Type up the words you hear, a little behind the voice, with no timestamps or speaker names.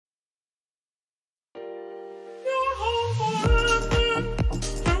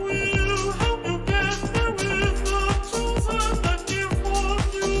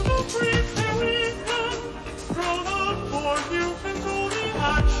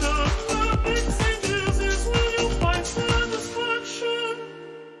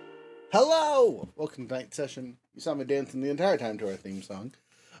Hello! Welcome to tonight's session. You saw me dancing the entire time to our theme song.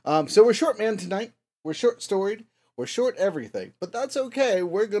 So we're short, man, tonight. We're short storied. We're short everything. But that's okay.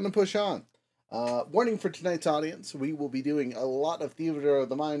 We're going to push on. Warning for tonight's audience. We will be doing a lot of Theater of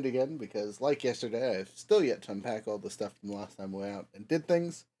the Mind again because, like yesterday, I've still yet to unpack all the stuff from the last time we went out and did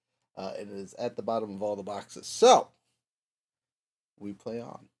things. It is at the bottom of all the boxes. So, we play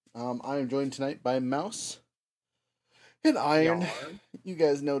on. I am joined tonight by Mouse and Iron. You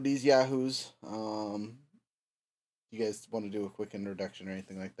guys know these yahoos. You guys want to do a quick introduction or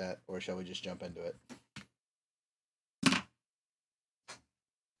anything like that, or shall we just jump into it?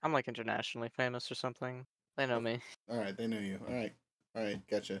 I'm like internationally famous or something. They know me. All right, they know you. All right,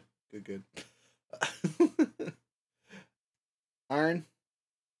 gotcha. Good. Iron,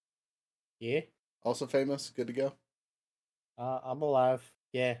 Yeah. also famous. Good to go. I'm alive.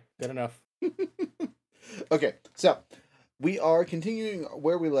 Yeah, good enough. Okay, so we are continuing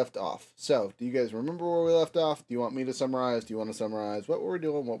where we left off. So, do you guys remember where we left off? Do you want me to summarize? Do you want to summarize? What were we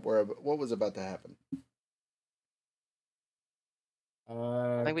doing? What was about to happen?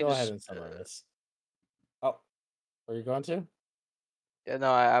 think we Go ahead just, and summarize. Oh, are you going to? Yeah,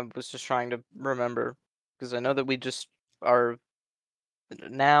 no, I was just trying to remember because I know that we just are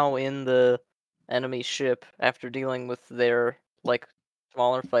now in the enemy ship after dealing with their like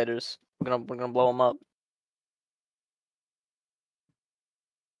smaller fighters. We're gonna blow them up.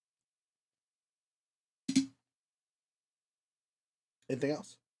 Anything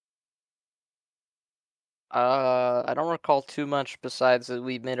else? I don't recall too much besides that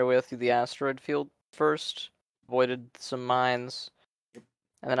we made our way through the asteroid field first, avoided some mines.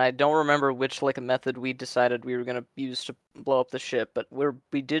 And then I don't remember which like method we decided we were gonna use to blow up the ship, but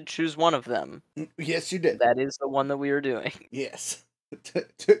we did choose one of them. Yes, you did. That is the one that we were doing. Yes.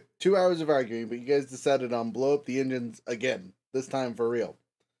 2 hours of arguing, but you guys decided on blow up the engines again. This time for real.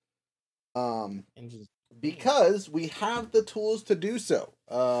 Because we have the tools to do so.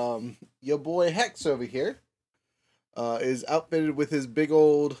 Your boy Hex over here is outfitted with his big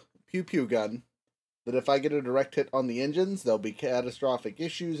old pew pew gun. That if I get a direct hit on the engines, there'll be catastrophic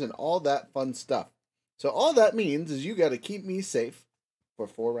issues and all that fun stuff. So all that means is you got to keep me safe for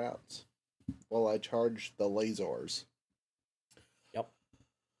 4 rounds while I charge the lasers. Yep.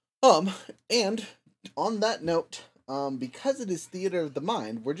 And on that note, because it is Theater of the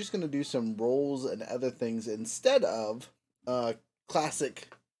Mind, we're just going to do some rolls and other things instead of classic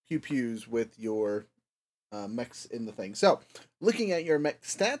pew-pews with your mechs in the thing. So, looking at your mech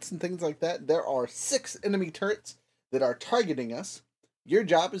stats and things like that, there are 6 enemy turrets that are targeting us. Your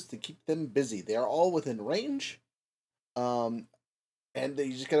job is to keep them busy. They are all within range. And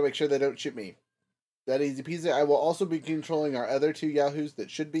you just gotta make sure they don't shoot me. That easy peasy. I will also be controlling our other 2 yahoos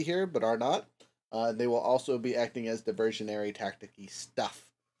that should be here, but are not. They will also be acting as diversionary tactic-y stuff.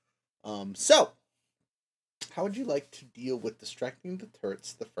 So, how would you like to deal with distracting the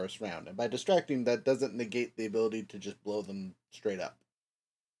turrets the first round? And by distracting, that doesn't negate the ability to just blow them straight up.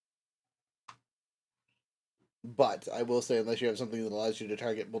 But I will say, unless you have something that allows you to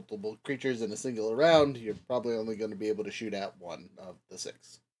target multiple creatures in a single round, you're probably only going to be able to shoot at one of the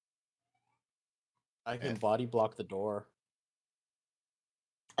 6. I can body block the door.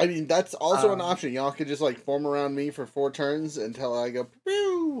 I mean, that's also an option. Y'all could just, form around me for 4 turns until I go,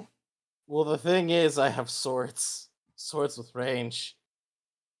 pew! Well, the thing is, I have swords. Swords with range.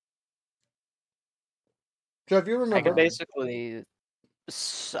 So if you remember... I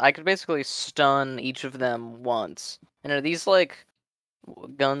could basically stun each of them once. And are these,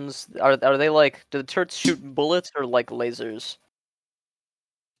 guns... Are they, do the turrets shoot bullets or, lasers?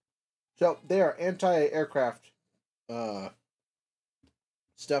 So, they are anti-aircraft,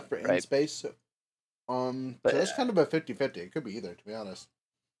 stuff for in space. So that's kind of a 50-50. It could be either, to be honest.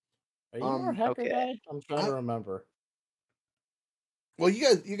 Are you more hacker guy? I'm trying to remember. Well,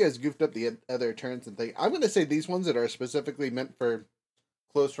 you guys goofed up the other turns and things. I'm gonna say these ones that are specifically meant for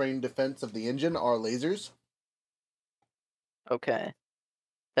close range defense of the engine are lasers. Okay.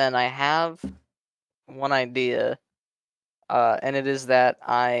 Then I have one idea, and it is that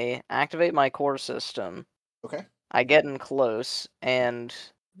I activate my core system. Okay. I get in close, and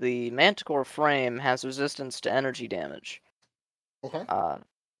the Manticore frame has resistance to energy damage. Okay.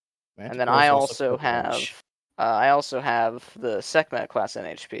 And then I also have the Sekhmet class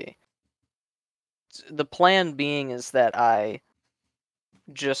NHP. The plan being is that I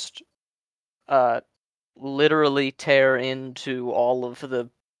just literally tear into all of the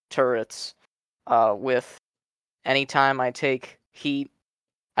turrets with anytime I take heat,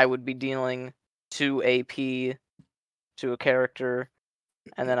 I would be dealing 2 AP to a character,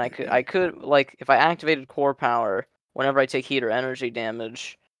 and then I could if I activated core power, whenever I take heat or energy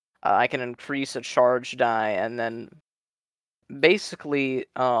damage, I can increase a charge die, and then basically,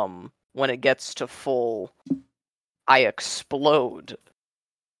 when it gets to full, I explode.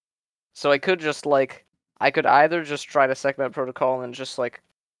 So I could just I could either just try to segment protocol and just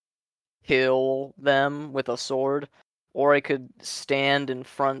kill them with a sword, or I could stand in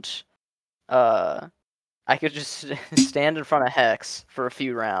front. I could just stand in front of Hex for a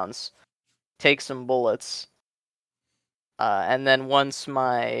few rounds, take some bullets, and then once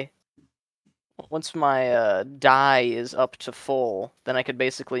my die is up to full, then I could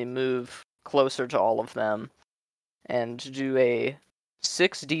basically move closer to all of them and do a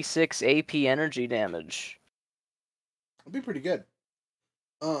 6d6 AP energy damage. That'd be pretty good.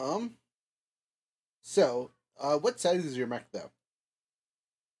 So, what size is your mech though?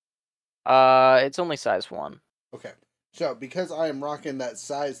 It's only size 1. Okay. So, because I am rocking that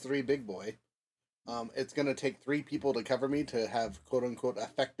size 3 big boy, it's gonna take 3 people to cover me to have quote unquote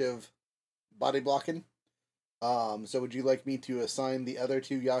effective body blocking. So would you like me to assign the other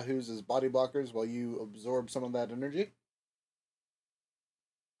 2 Yahoos as body blockers while you absorb some of that energy?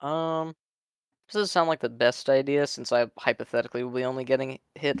 Doesn't sound like the best idea since I hypothetically will be only getting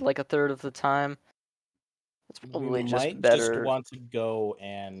hit like a third of the time. It's We probably just might just better want to go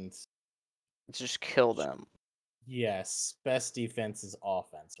and to just kill them. yes, best defense is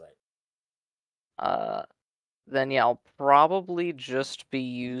offense, right? Then yeah, I'll probably just be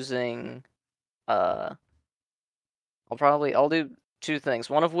using uh I'll do 2 things.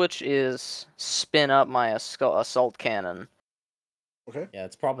 One of which is spin up my assault cannon. Okay. Yeah,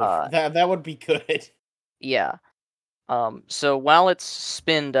 it's probably Uh that would be good. yeah. So while it's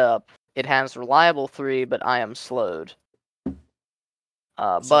spinned up, it has reliable 3, but I am slowed.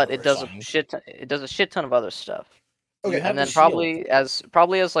 But it does a Fine. shit ton of other stuff. You Okay. have And a then shield.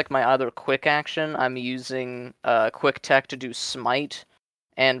 probably as like my other quick action, I'm using quick tech to do smite,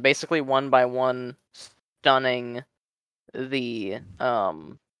 and basically one by one stunning the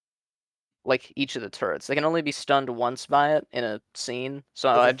each of the turrets. They can only be stunned once by it in a scene, so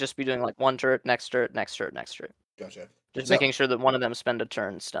Okay. I'd just be doing like one turret, next turret, next turret, next turret, Gotcha. just So, making sure that one of them spend a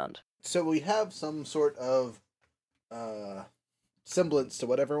turn stunned. so we have some sort of semblance to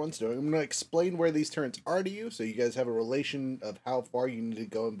what everyone's doing. I'm going to explain where these turns are to you so you guys have a relation of how far you need to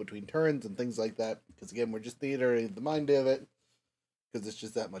go in between turns and things like that. Because again, we're just theatering the mind of it because it's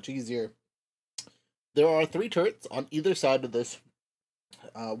just that much easier. There are 3 turrets on either side of this.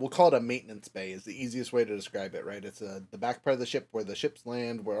 We'll call it a maintenance bay is the easiest way to describe it, right? It's the back part of the ship where the ships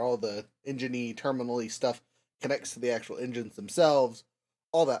land, where all the engine-y, terminal-y stuff connects to the actual engines themselves,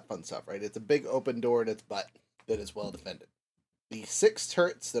 all that fun stuff, right? It's a big open door in its butt that is well defended. The 6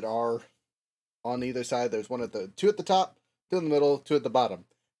 turrets that are on either side, there's 2 at the top, 2 in the middle, 2 at the bottom.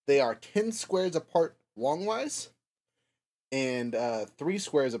 They are 10 squares apart longwise, and 3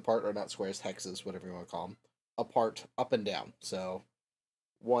 squares apart, or not squares, hexes, whatever you want to call them, apart up and down. So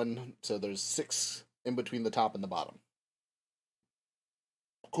there's 6 in between the top and the bottom.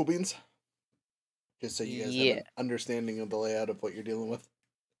 Cool beans? Just so you guys have an understanding of the layout of what you're dealing with.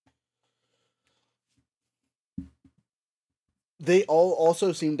 They all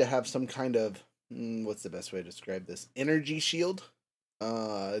also seem to have some kind of, what's the best way to describe this? Energy shield.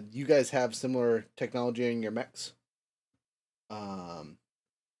 You guys have similar technology in your mechs. That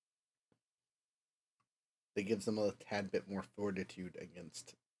gives them a tad bit more fortitude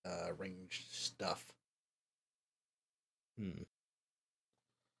against ranged stuff.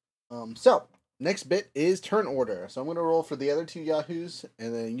 So next bit is turn order. So I'm gonna roll for the other 2 Yahoos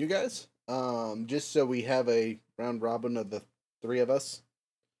and then you guys. Just so we have a round robin of the 3 of us.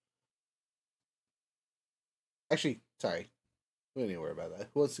 Actually, sorry. We don't need to worry about that.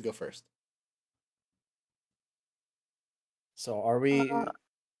 Who wants to go first? So are we?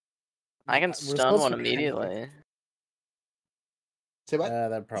 I can We're stun supposed one to be kind of immediately. Say what?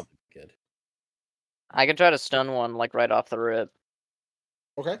 that'd probably be good. I can try to stun one like right off the rip.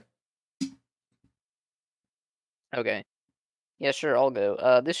 Okay. Okay. Yeah, sure, I'll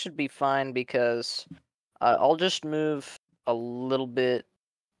go. This should be fine because I'll just move a little bit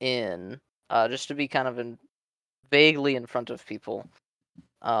in, just to be kind of vaguely in front of people.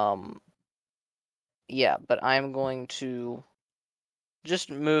 Yeah, but I'm going to just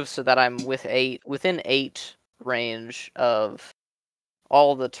move so that I'm within 8 range of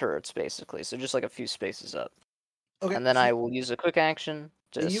all the turrets, basically. So just like a few spaces up. Okay. And then I will use a quick action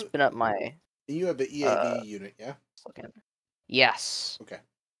to And you spin up my you have the EAV unit, yeah? Yes. Okay.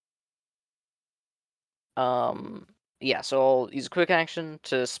 Yeah, so I'll use a quick action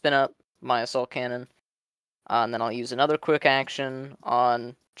to spin up my assault cannon. And then I'll use another quick action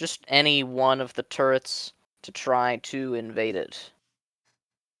on just any one of the turrets to try to invade it.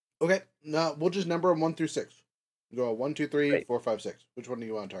 Okay, no, we'll just number them 1 through 6. Go 1, 2, 3, Great. 4, 5, 6. Which one do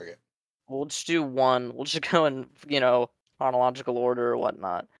you want to target? We'll just do one. We'll just go in, chronological order or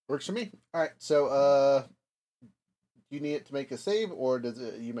whatnot. Works for me. All right, so you need it to make a save, or does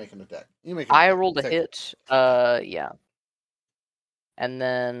you make an attack? You make an I attack. rolled a Take it. hit. Yeah. And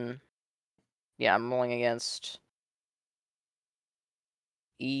then, yeah, I'm rolling against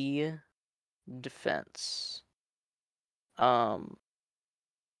E defense. Yeah.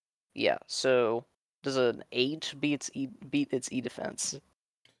 So does an 8 beat its E defense?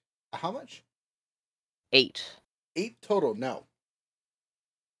 How much? 8. 8 total. No.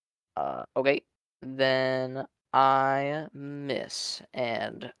 Okay. Then I miss,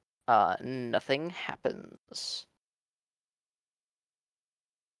 and nothing happens.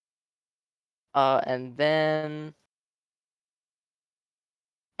 And then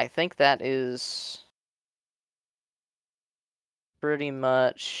I think that is pretty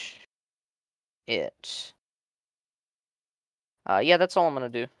much it. Yeah, that's all I'm gonna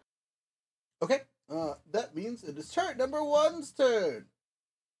do. Okay. That means it is turn number 1's turn.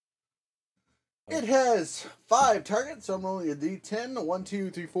 It has 5 targets, so I'm rolling a d10. 1, 2,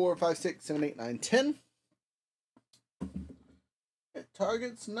 3, 4, 5, 6, 7, 8, 9, 10. It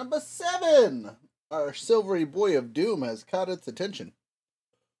targets number 7. Our silvery boy of doom has caught its attention.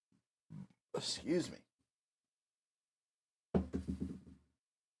 Excuse me.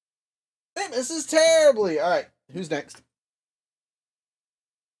 It misses terribly. All right, who's next?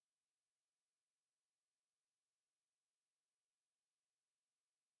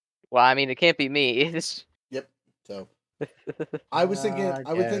 Well, I mean, it can't be me. It's... Yep. So I was thinking.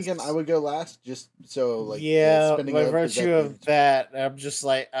 I was thinking I would go last, just so like yeah, spinning by oath, 'cause virtue that of that, I'm just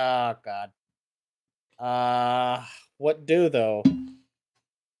like, oh god. What do though?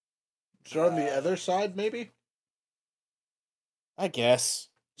 start on the other side, maybe. I guess.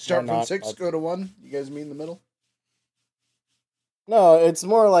 Start from not? 6, go to 1. You guys meet in the middle. No, it's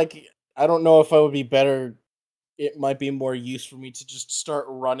more like I don't know if I would be better. It might be more use for me to just start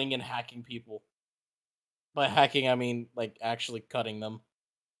running and hacking people. By hacking, I mean like actually cutting them.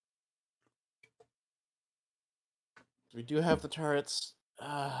 We do have the turrets.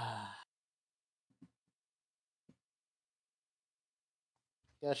 Gosh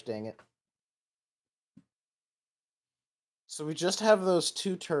dang it. So we just have those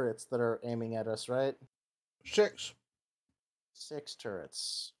 2 turrets that are aiming at us, right? 6. 6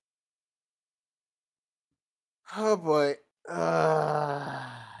 turrets. Oh boy.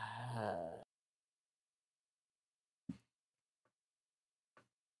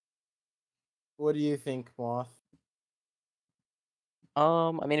 What do you think, Moth?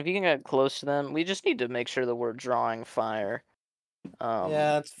 I mean, if you can get close to them, we just need to make sure that we're drawing fire. Yeah,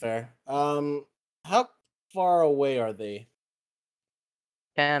 that's fair. How far away are they?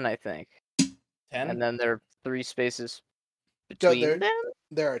 10, I think. 10? And then there are 3 spaces So between them.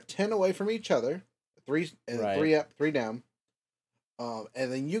 there are 10 away from each other. 3 and Right. 3 up, 3 down. And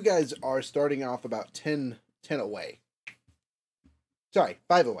then you guys are starting off about 10 away. Sorry,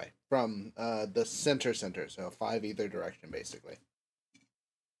 5 away from the center. So 5 either direction, basically.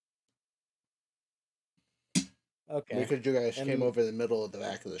 Okay. Because you guys came And- over the middle of the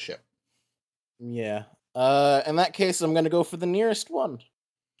back of the ship. Yeah. In that case, I'm gonna go for the nearest one.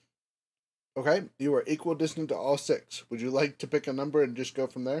 Okay, you are equal distant to all 6. Would you like to pick a number and just go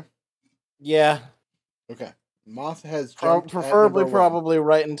from there? Yeah. Okay. Moth has jumped at Preferably, number 1. probably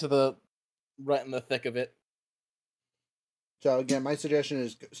right in the thick of it. So again, my suggestion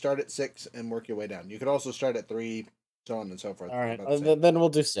is start at 6 and work your way down. You could also start at 3, so on and so forth. All right. About the same. Then we'll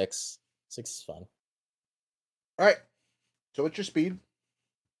do 6. 6 is fine. All right. So what's your speed?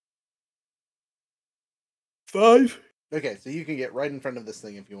 5. Okay, so you can get right in front of this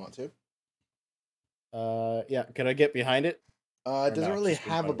thing if you want to. Yeah. Can I get behind it? It doesn't not, really just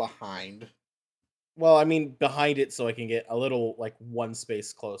in have a front of behind. Well, I mean behind it, so I can get a little like 1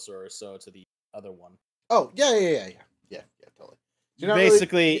 space closer or so to the other one. Oh, yeah, totally. So you're not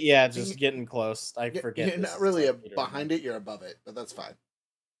Basically, really, yeah, just getting close. I forget. You're this not is really like later in behind it, you're above it, but that's fine.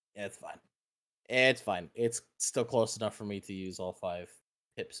 Yeah, it's fine. It's fine. It's still close enough for me to use all 5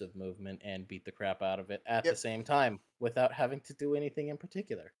 pips of movement and beat the crap out of it at the same time without having to do anything in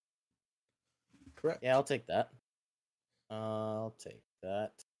particular. Correct. Yeah, I'll take that. I'll take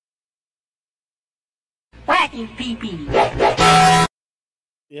that. Wacky pee-pee.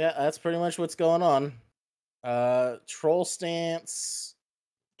 Yeah, that's pretty much what's going on. Troll stance.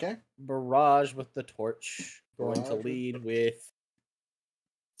 Okay. Barrage with the torch. Going to Barrage with lead with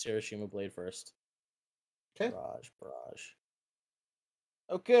Tsurushima Blade first. Okay. Barrage.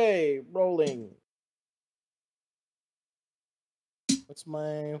 Okay, rolling. What's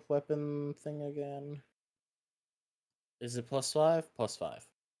my weapon thing again? Is it +5? +5.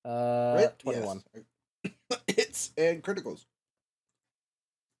 Right? 21. Yes. Hits and criticals.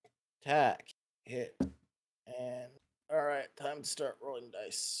 Attack. Hit. And alright, time to start rolling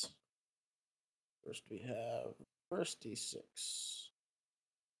dice. First we have first D6.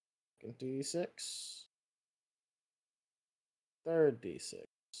 Second D6. Third D6.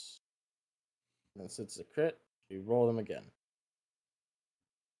 And since it's a crit, you roll them again.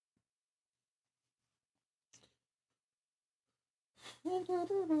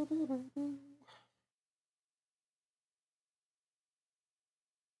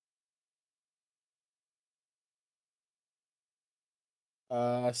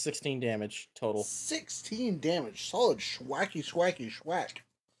 Uh, 16 damage total. 16 damage. Solid schwacky, schwacky, schwack.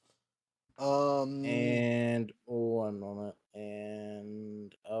 And 1 moment.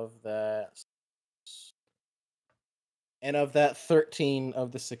 And of that 13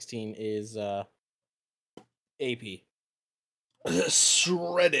 of the 16 is AP.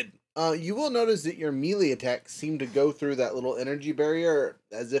 Shredded. You will notice that your melee attacks seem to go through that little energy barrier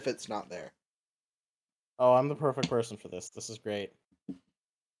as if it's not there. Oh, I'm the perfect person for this. This is great.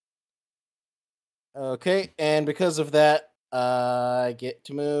 Okay, and because of that, I get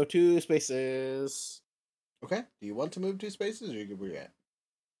to move 2 spaces. Okay. Do you want to move 2 spaces, or you good where you're at?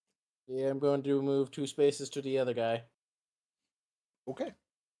 Yeah, I'm going to move 2 spaces to the other guy. Okay.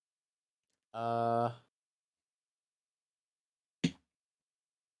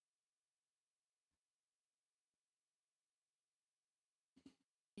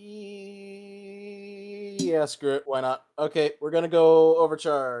 Yeah, screw it. Why not? Okay, we're gonna go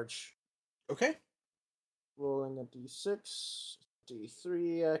overcharge. Okay. Rolling a d6,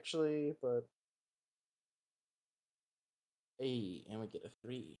 d3 actually, but hey, and we get a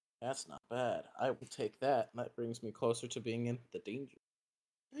 3. That's not bad. I will take that. And that brings me closer to being in the danger.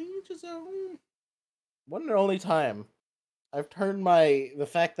 You just One and only time I've turned the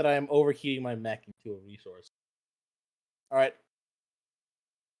fact that I am overheating my mech into a resource. All right.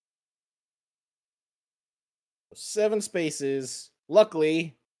 7 spaces.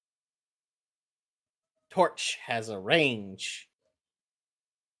 Luckily, Torch has a range.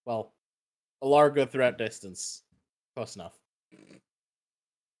 Well, a largo throughout distance. Close enough.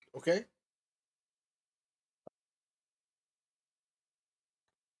 okay.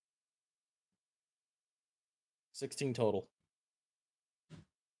 16 total.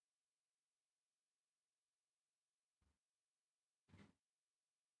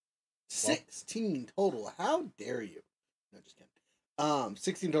 16 total. How dare you? No, just kidding.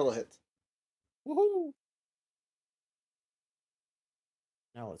 16 total hits. Woohoo!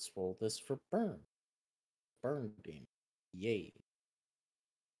 Now let's roll this for burn. Burn damage. Yay.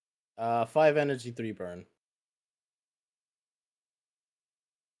 5 energy, 3 burn.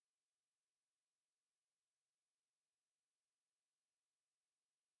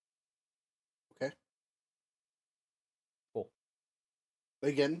 Okay. Cool.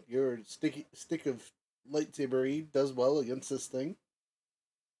 Again, your stick of lightsaber does well against this thing.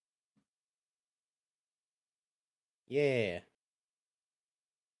 Yeah.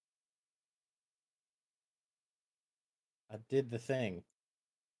 I did the thing.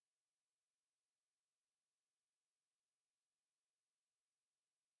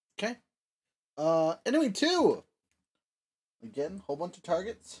 Okay. Enemy 2. Again, whole bunch of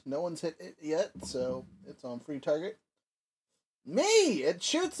targets. No one's hit it yet, so it's on free target. Me! It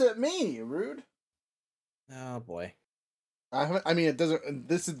shoots at me, rude. Oh boy. I mean, it doesn't.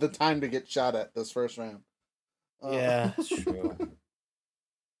 This is the time to get shot at this first round. Yeah, it's true.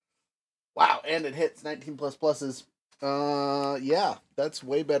 Wow, and it hits 19 plus pluses. Yeah, that's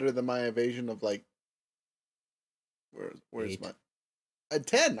way better than my evasion of like. Where's 8. my? A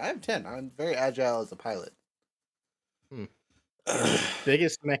 10. I have 10. I'm very agile as a pilot. The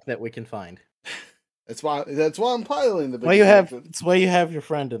biggest mech that we can find. That's why I'm piloting the big. That's why you have your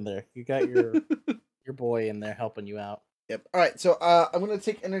friend in there. You got your your boy in there helping you out. Yep. All right. So I'm gonna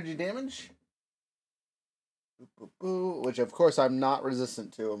take energy damage, which of course I'm not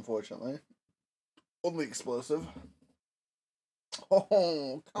resistant to, unfortunately. Only explosive.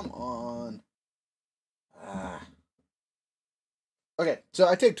 Oh, come on. Ah. Okay, so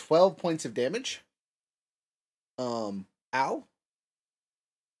I take 12 points of damage. Ow.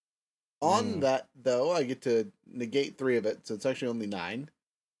 On that, though, I get to negate 3 of it, so it's actually only 9.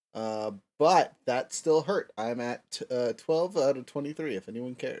 But that still hurt. I'm at 12 out of 23, if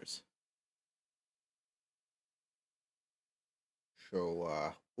anyone cares.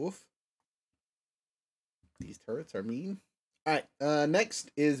 So, woof. These turrets are mean. Alright,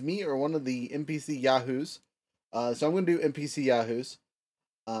 next is me or one of the NPC yahoos. So I'm going to do NPC Yahoos.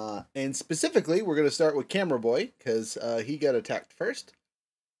 And specifically, we're going to start with Camera Boy, because he got attacked first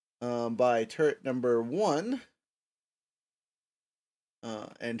by turret number 1.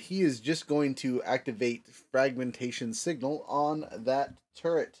 And he is just going to activate fragmentation signal on that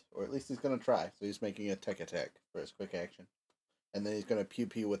turret, or at least he's going to try. So he's making a tech attack for his quick action. And then he's going to pew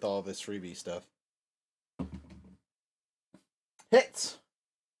pew with all of his freebie stuff. Hits!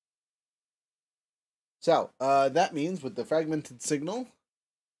 So, that means with the fragmented signal,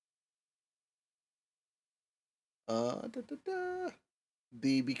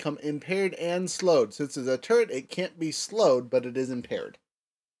 they become impaired and slowed. Since it's a turret, it can't be slowed, but it is impaired.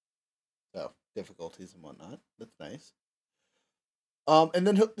 So, difficulties and whatnot. That's nice. And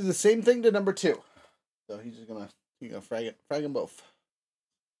then he'll do the same thing to number 2. So he's just gonna frag them both.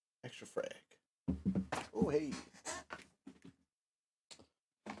 Extra frag. Oh hey.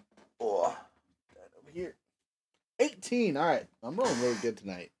 Oh, that over here. 18. All right, I'm rolling really good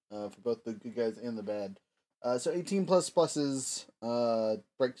tonight. For both the good guys and the bad. So 18 plus pluses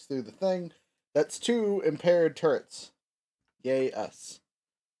breaks through the thing. That's 2 impaired turrets. Yay us.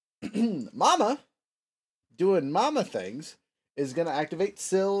 Mama, doing mama things, is going to activate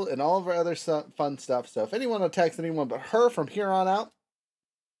Syl and all of our other fun stuff. So if anyone attacks anyone but her from here on out,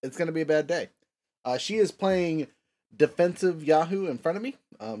 it's going to be a bad day. She is playing defensive Yahoo in front of me.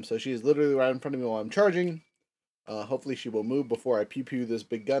 So she is literally right in front of me while I'm charging. Hopefully she will move before I pew-pew this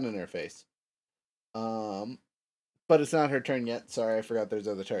big gun in her face. But it's not her turn yet. Sorry, I forgot there's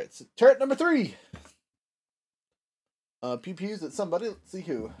other turrets. Turret number 3! Pew-pews at somebody. Let's see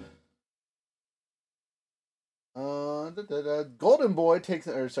who. Golden Boy takes,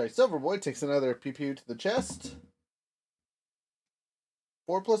 Silver Boy takes another pew-pew to the chest.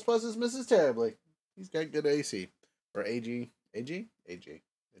 4 plus pluses misses terribly. He's got good AC. Or AG. AG? AG.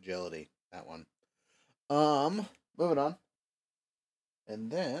 Agility. That one. Moving on.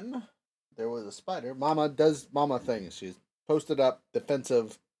 And then there was a spider. Mama does mama things. She's posted up,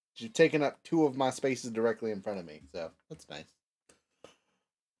 defensive. She's taken up 2 of my spaces directly in front of me. So that's nice.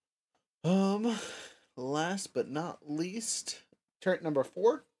 Last but not least, turret number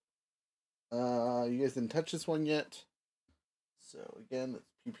 4. You guys didn't touch this one yet. So again,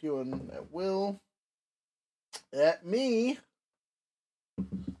 it's pew-pewing at will. At me.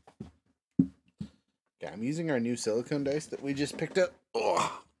 Okay, I'm using our new silicone dice that we just picked up.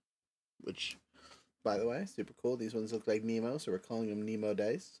 Which, by the way, super cool. These ones look like Nemo, so we're calling them Nemo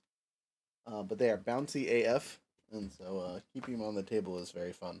dice. But they are bouncy AF, and so keeping them on the table is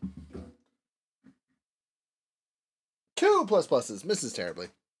very fun. 2 plus pluses misses terribly.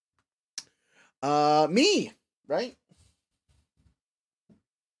 Me, right?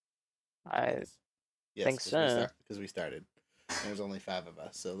 Yes, think so. Because we started. There's only 5 of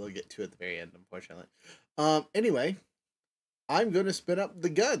us, so they'll get 2 at the very end, unfortunately. Anyway, I'm going to spin up the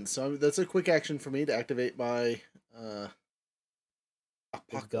gun. So that's a quick action for me to activate my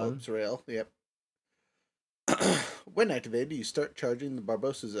Apocalypse Rail. Yep. When activated, you start charging the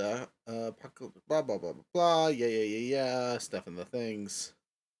Barbossa's Apocalypse, blah, blah, blah, blah, blah, yeah, stuff in the things.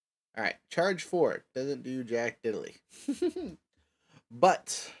 Alright, charge 4. Doesn't do jack diddly.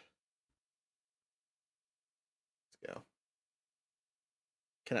 But, let's go.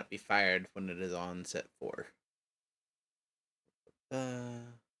 Cannot be fired when it is on set 4.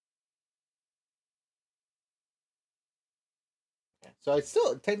 So I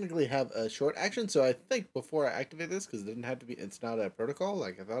still technically have a short action, so I think before I activate this, because it didn't have to be, it's not a protocol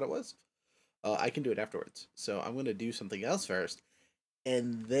like I thought it was, I can do it afterwards. So I'm going to do something else first,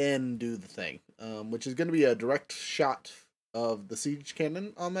 and then do the thing, which is going to be a direct shot of the siege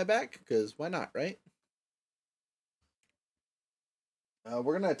cannon on my back, because why not, right? We're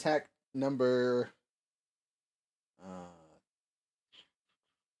going to attack number... I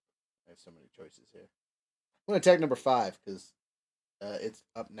have so many choices here. I'm going to attack number 5, because it's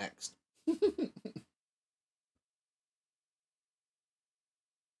up next.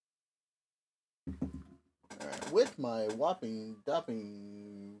 Alright, with my whopping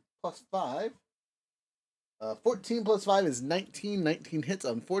 +5. 14 plus 5 is 19. 19 hits.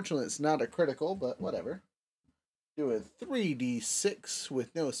 Unfortunately, it's not a critical, but whatever. Doing 3d6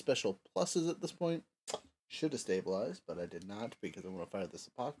 with no special pluses at this point. Should have stabilized, but I did not because I'm going to fire this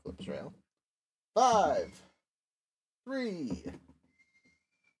Apocalypse Rail. 5. 3.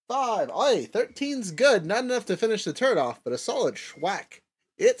 5. Oi, 13's good. Not enough to finish the turret off, but a solid schwack.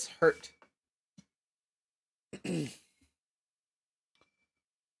 It's hurt. A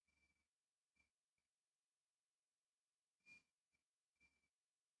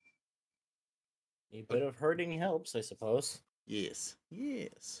bit of hurting helps, I suppose. Yes.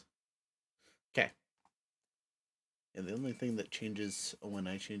 Yes. Okay. And the only thing that changes when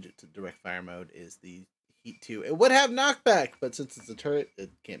I change it to direct fire mode is the heat 2. It would have knockback, but since it's a turret,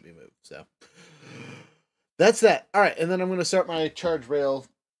 it can't be moved. So that's that. All right, and then I'm going to start my charge rail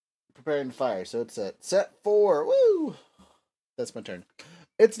preparing to fire. So it's at set 4. Woo! That's my turn.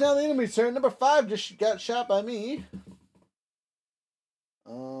 It's now the enemy's turn. Number 5 just got shot by me.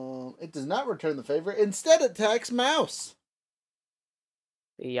 It does not return the favor. Instead, it attacks Mouse.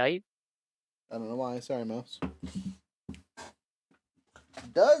 Yikes. I don't know why. Sorry, Mouse.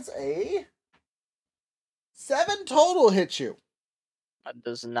 Does a 7 total hit you? That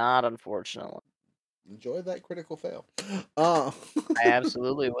does not, unfortunately. Enjoy that critical fail. I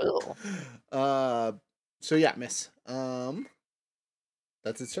absolutely will. So yeah, miss.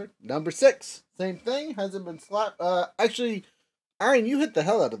 That's its turn. Number 6, same thing. Hasn't been slapped. Actually, Aaron, you hit the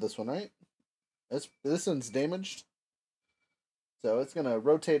hell out of this one, right? This one's damaged. So it's gonna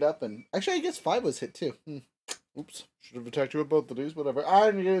rotate up and actually, I guess 5 was hit too. Oops, should have attacked you with both of these. Whatever.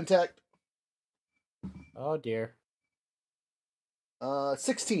 Aaron, you're getting attacked. Oh dear.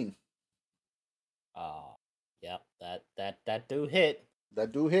 16. Yeah, that do hit.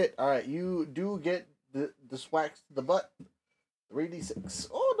 That do hit. All right, you do get the swacks to the butt. 3d6.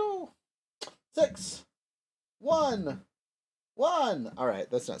 Oh no. 6. 1. 1. All right,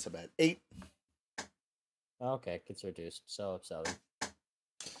 that's not so bad. 8. Okay, gets reduced. So 7.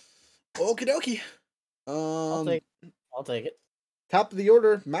 Okie dokie. I'll take it. Top of the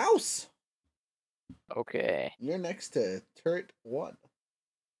order, Mouse. Okay. You're next to turret 1.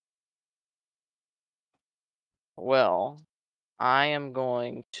 Well, I am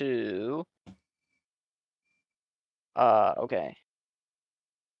going to... okay.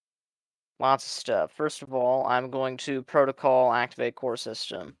 Lots of stuff. First of all, I'm going to protocol activate core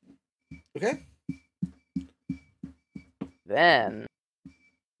system. Okay. Then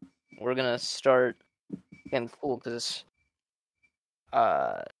we're gonna start getting cool because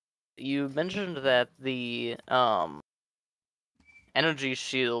you mentioned that the energy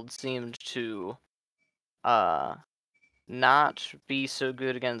shield seemed to not be so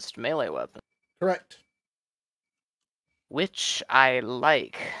good against melee weapons. Correct. Which I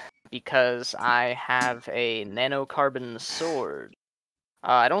like because I have a nanocarbon sword.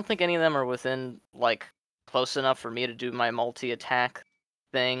 I don't think any of them are within like close enough for me to do my multi-attack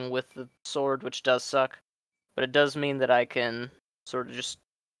thing with the sword, which does suck. But it does mean that I can sort of just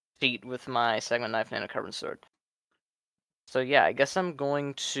cheat with my segment knife nanocarbon sword. So yeah, I guess I'm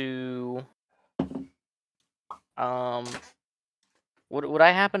going to would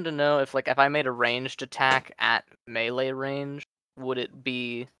I happen to know if I made a ranged attack at melee range, would it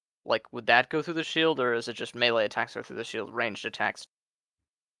be would that go through the shield, or is it just melee attacks go through the shield, ranged attacks?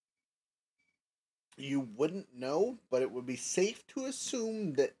 You wouldn't know, but it would be safe to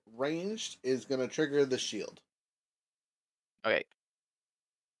assume that ranged is going to trigger the shield. Okay.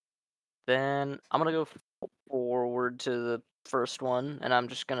 Then I'm going to go forward to the first one, and I'm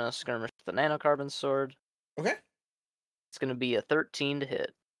just going to skirmish with the nanocarbon sword. Okay. It's going to be a 13 to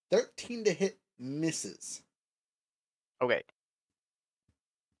hit. 13 to hit misses. Okay.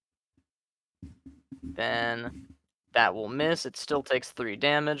 Then that will miss. It still takes 3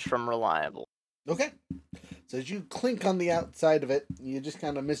 damage from reliable. Okay. So as you clink on the outside of it, you just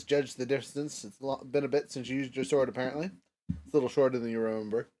kind of misjudge the distance. It's been a bit since you used your sword, apparently. It's a little shorter than you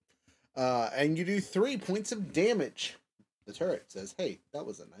remember. And you do 3 points of damage. The turret says, hey, that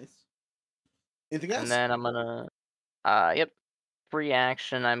was a nice. Anything else? And then I'm going to, free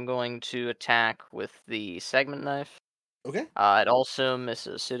action, I'm going to attack with the segment knife. Okay. It also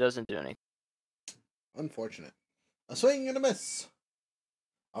misses. It doesn't do anything. Unfortunate. A swing and a miss.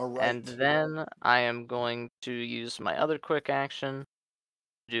 All right. And then I am going to use my other quick action,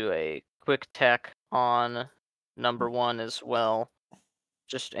 do a quick tech on number 1 as well.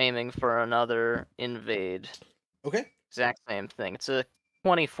 Just aiming for another invade. Okay. Exact same thing. It's a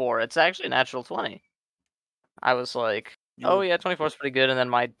 24. It's actually a natural 20. I was like, oh yeah, 24 is pretty good, and then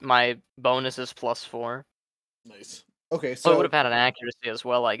my bonus is +4. Nice. Okay, So it so would have had an accuracy as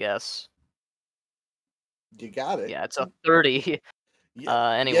well, I guess. you got it. Yeah, it's a 30.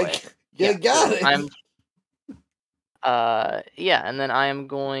 Anyway. You got it. I'm yeah, and then I am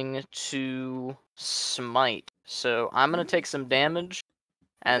going to smite. So I'm gonna take some damage,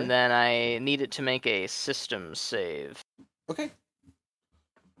 and Okay. then I need it to make a system save. Okay.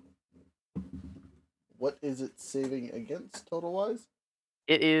 What is it saving against total wise?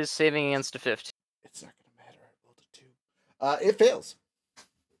 It is saving against a 15. It's not gonna matter. I rolled a 2. It fails.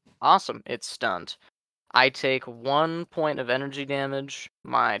 Awesome, it's stunned. I take 1 point of energy damage.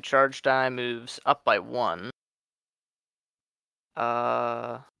 My charge die moves up by 1.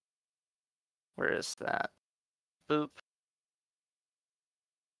 Where is that? Boop.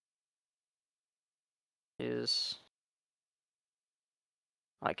 Is...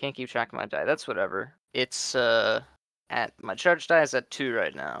 I can't keep track of my die. That's whatever. It's, at... My charge die is at 2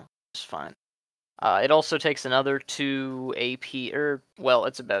 right now. It's fine. It also takes another 2 AP, well,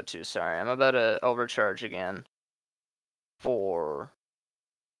 it's about 2, sorry. I'm about to overcharge again. For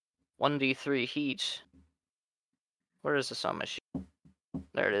 1d3 heat. Where is this on my sheet?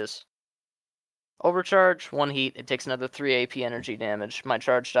 There it is. Overcharge, 1 heat, it takes another 3 AP energy damage. My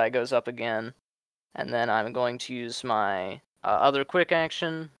charge die goes up again. And then I'm going to use my other quick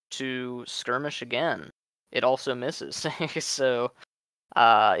action to skirmish again. It also misses, so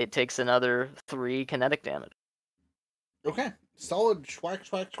it takes another 3 kinetic damage. Okay. Solid schwack,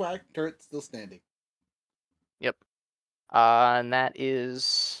 schwack, schwack. Turret still standing. Yep. And that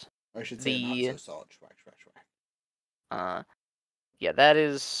is... Or I should say not so solid schwack, schwack, schwack. Yeah, that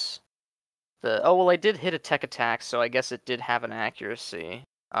is... Oh, well, I did hit a tech attack, so I guess it did have an accuracy.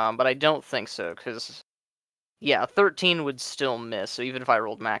 But I don't think so, because... Yeah, 13 would still miss, so even if I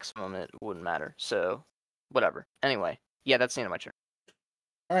rolled maximum, it wouldn't matter. So, whatever. Anyway, yeah, that's the end of my turn.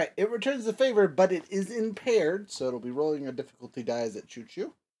 Alright, it returns the favor, but it is impaired, so it'll be rolling a difficulty die as it shoots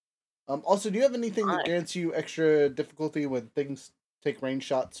you. Also, do you have anything that grants you extra difficulty when things take range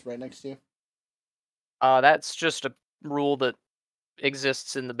shots right next to you? That's just a rule that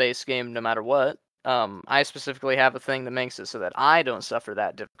exists in the base game no matter what. I specifically have a thing that makes it so that I don't suffer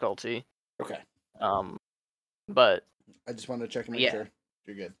that difficulty. Okay. But I just wanted to check and make sure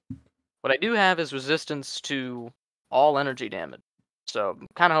you're good. What I do have is resistance to all energy damage. So I'm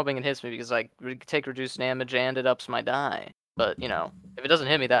kind of hoping it hits me because I take reduced damage and it ups my die. But, you know, if it doesn't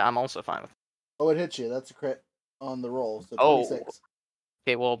hit me, that I'm also fine with it. Oh, it hits you. That's a crit on the roll. So 26.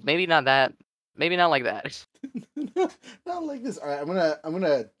 Okay, well, maybe not that. Maybe not like that. Not like this. All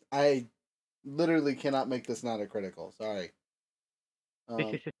right, I literally cannot make this not a critical. Sorry.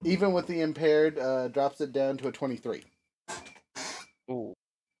 Even with the impaired, drops it down to a 23. Ooh.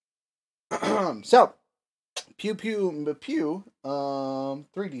 So, pew pew pew.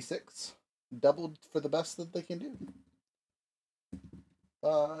 3d6, doubled for the best that they can do.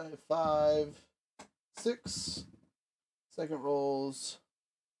 5, 5, 6. Second rolls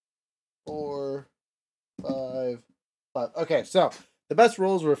 4, 5, 5. Okay, so the best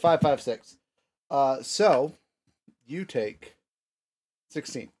rolls were 5, 5, 6. So you take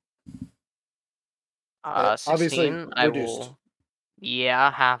 16. 16, obviously I reduced. will.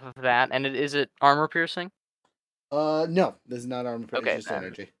 Yeah, half of that. And is it armor piercing? No, this is not armor piercing. Okay, It's just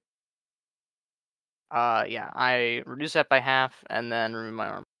energy. Yeah, I reduce that by half and then remove my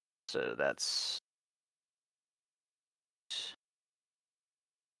armor. So that's.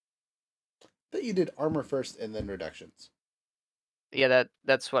 I thought you did armor first and then reductions. Yeah,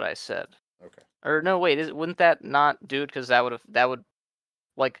 that's what I said. Okay. Or no, wait, wouldn't that not do it? Because that would,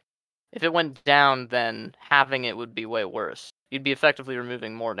 like, if it went down, then having it would be way worse. You'd be effectively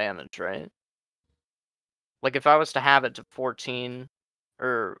removing more damage, right? Like, if I was to have it to 14,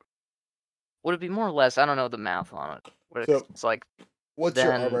 or would it be more or less? I don't know the math on it. So it's like, what's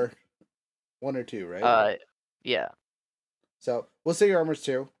your armor? 1 or 2, right? Yeah. So we'll say your armor's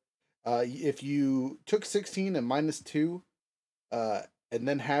 2. If you took 16 and minus 2, and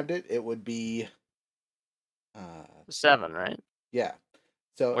then halved it, it would be 7, right? Yeah.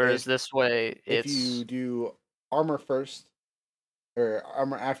 So whereas this way, if you do armor first or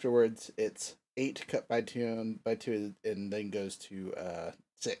armor afterwards, it's 8 cut by 2 and then goes to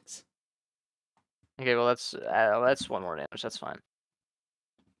 6. Okay, well that's 1 more damage. That's fine.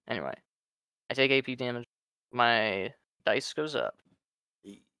 Anyway, I take AP damage. My dice goes up.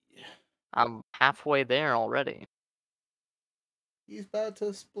 I'm halfway there already. He's about to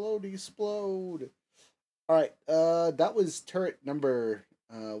explode. All right, that was turret number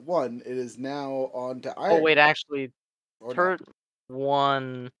 1. It is now on to Iron. Oh wait, actually, turret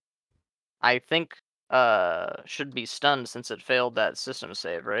 1, I think, should be stunned since it failed that system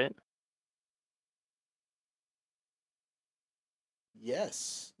save, right?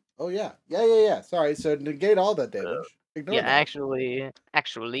 Yes. Oh yeah. Yeah. Sorry. So negate all that damage. Ignore yeah, that.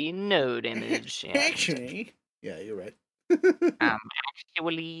 actually, no damage. Yeah. Actually, yeah, you're right.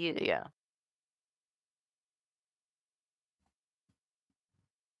 Actually, yeah.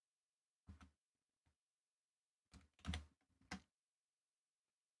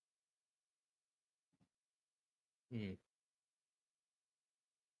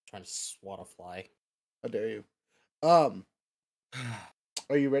 Trying to swat a fly. How dare you?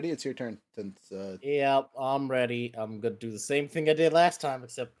 Are you ready? It's your turn. Since yeah, I'm ready. I'm gonna do the same thing I did last time,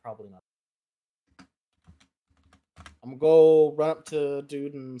 except probably not. I'm gonna go run up to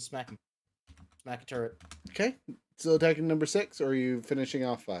dude and smack him. Smack a turret. Okay. still attacking number 6, or are you finishing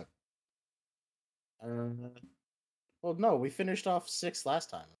off 5? Well, no, we finished off 6 last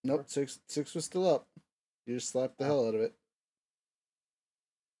time. Nope, 6 was still up. You just slapped the hell out of it.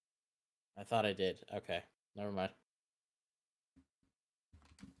 I thought I did. Okay, never mind.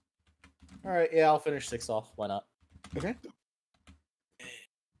 All right, yeah, I'll finish 6 off. Why not? Okay.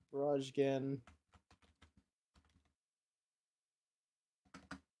 Barrage again.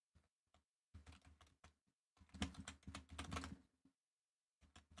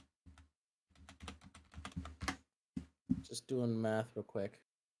 Just doing math real quick.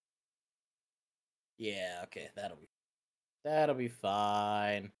 Yeah, okay, that'll be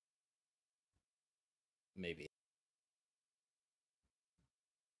fine. Maybe.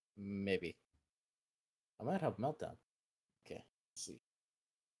 I might have meltdown. Okay, let's see.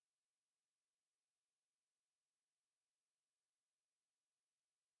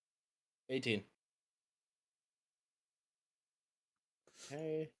 $18.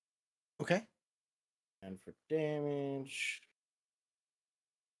 Okay. Okay. And for damage.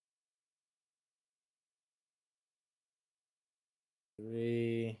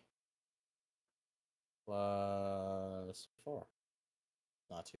 Three plus 4.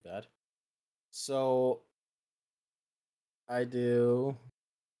 Not too bad. So I do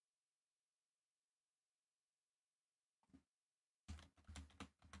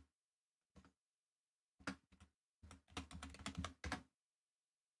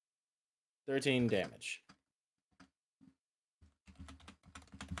 $13 damage.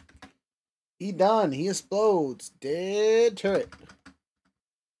 He done. He explodes. Dead turret.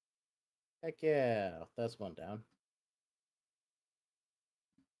 Heck yeah, that's one down.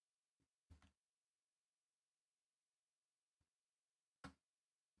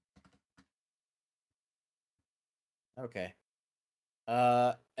 Okay.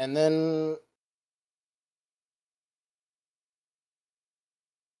 And then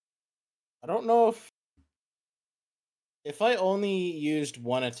I don't know if I only used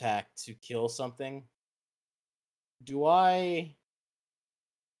one attack to kill something, do I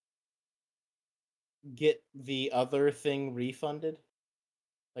get the other thing refunded?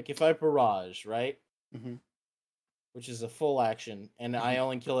 Like if I barrage, right? Mm-hmm. Which is a full action, and I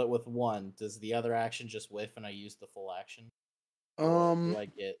only kill it with one, does the other action just whiff and I use the full action? Or do I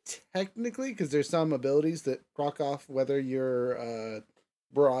get Technically, because there's some abilities that proc off whether you're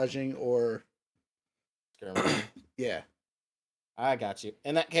barraging or skirmishing? yeah. I got you.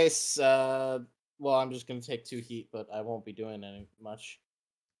 In that case, well, I'm just gonna take 2 heat, but I won't be doing any much.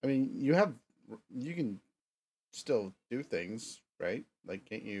 I mean, you can still do things, right? Like,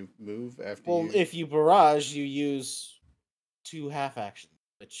 can't you move after Well, you? if you barrage, you use 2 half actions,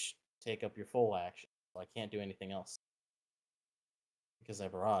 which take up your full action. So I can't do anything else because I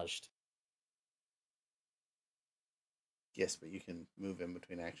barraged. Yes, but you can move in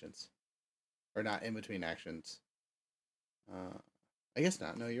between actions, or not in between actions. I guess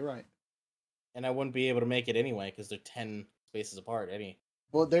not. No, you're right. And I wouldn't be able to make it anyway because they're 10 spaces apart.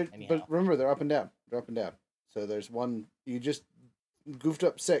 Well, Anyhow. but remember they're up and down. They're up and down. So there's one you just goofed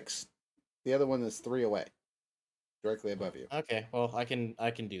up 6. The other one is 3 away, directly above you. Okay, well, I can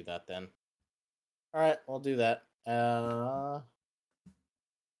do that then. All right, I'll do that.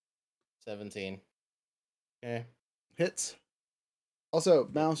 17. Okay. Hits. Also,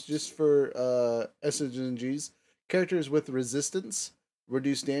 mouse just for SSNGs. Characters with resistance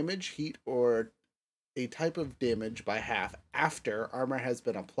reduce damage, heat, or a type of damage by half after armor has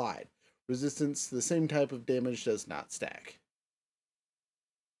been applied. Resistance, the same type of damage does not stack.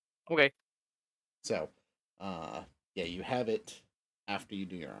 Okay. So, yeah, you have it after you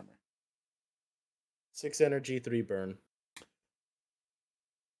do your armor. 6 energy, 3 burn.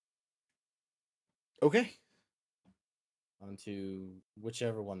 Okay. On to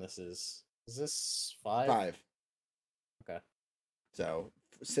whichever one this is. Is this 5? 5. Okay. So,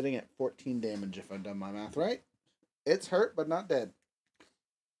 sitting at 14 damage if I've done my math right. It's hurt, but not dead.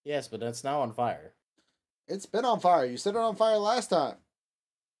 Yes, but it's now on fire. It's been on fire. You set it on fire last time.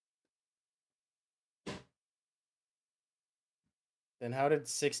 Then how did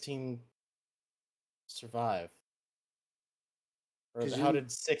 16 survive? Or 'Cause how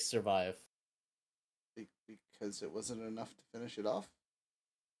did 6 survive? Because it wasn't enough to finish it off.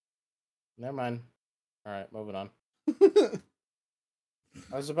 Never mind. All right, moving on.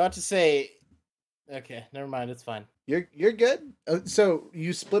 I was about to say, okay, never mind. It's fine. You're good. So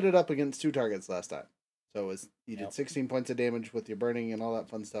you split it up against 2 targets last time. So it was you did 16 points of damage with your burning and all that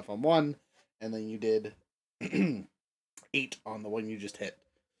fun stuff on one, and then you did 8 on the one you just hit.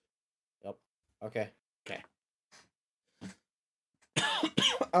 Yep. Okay. Okay.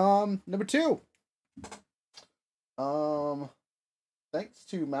 Number 2. Thanks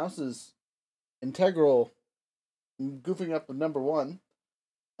to Mouse's integral goofing up of number 1.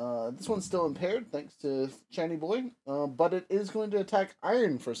 This one's still impaired thanks to Shiny Boy, but it is going to attack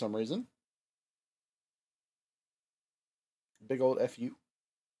Iron for some reason. Big old FU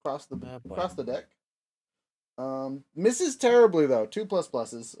across the deck. Misses terribly though. 2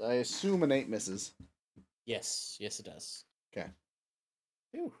 pluses. I assume an 8 misses. Yes, it does. Okay.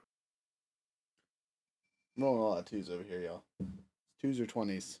 Phew. I'm rolling a lot of 2s over here, y'all. 2s or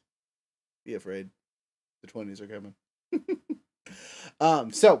 20s. Be afraid. The 20s are coming.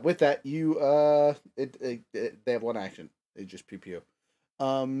 So with that, you they have 1 action. They just pew.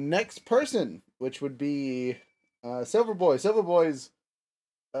 Next person, which would be Silver Boy. Silver Boy's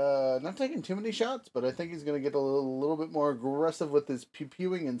not taking too many shots, but I think he's gonna get a little bit more aggressive with his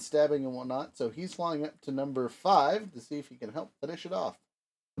pewing and stabbing and whatnot. So he's flying up to number 5 to see if he can help finish it off.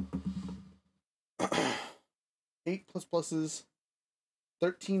 8 pluses.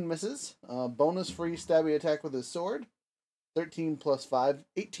 13 misses. Bonus free stabby attack with his sword. 13 plus 5,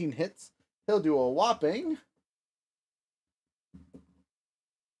 18 hits. He'll do a whopping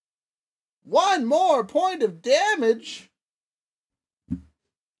 1 more point of damage.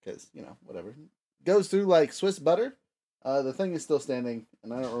 Because, whatever. Goes through like Swiss butter. The thing is still standing,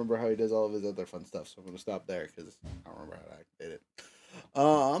 and I don't remember how he does all of his other fun stuff, so I'm going to stop there because I don't remember how to activate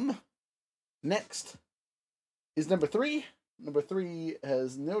it. Next is number 3. Number 3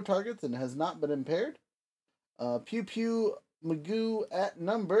 has no targets and has not been impaired. Pew Pew Magoo at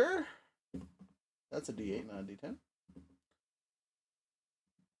number... That's a D8, not a D10.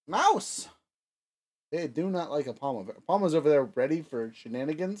 Mouse! They do not like a Palma. Palma's over there ready for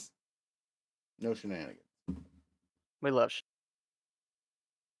shenanigans. No shenanigans. We love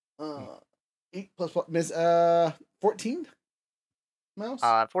 8 plus what? Miss 14? Mouse?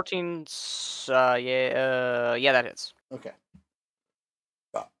 14. Yeah, that hits. Okay.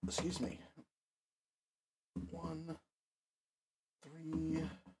 Excuse me. 1, 3,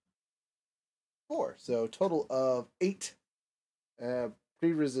 4. So total of 8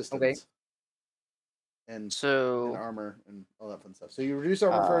 pre-resistance. Okay. And So armor and all that fun stuff. So you reduce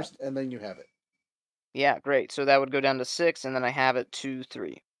armor first, and then you have it. yeah, great. So that would go down to 6, and then I have it 2,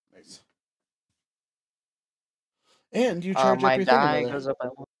 3. Nice. And you charge up my your die thing. goes up by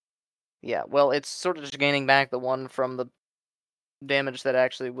 1. Yeah, well, it's sort of just gaining back the 1 from the damage that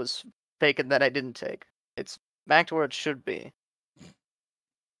actually was taken that I didn't take. It's back to where it should be.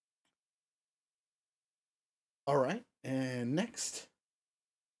 All right, and next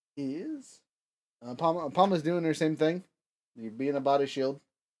is Palma's doing her same thing. You're being a body shield,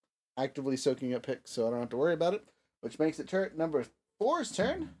 actively soaking up hits, so I don't have to worry about it. Which makes it turret number 4's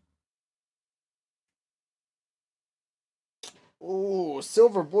turn. Oh,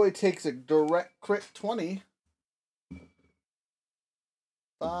 Silver Boy takes a direct crit 20.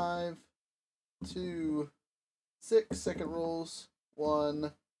 5, 2, 6. Second rolls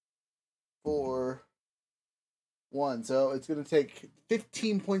 1, 4, 1. So it's going to take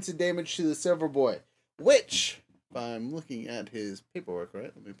 15 points of damage to the Silver Boy. Which, if I'm looking at his paperwork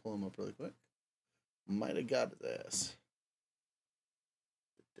right, let me pull him up really quick. Might have got his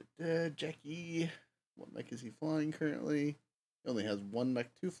ass. Jackie. What mech is he flying currently? He only has 1 mech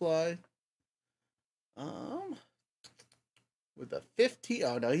to fly. With a 15.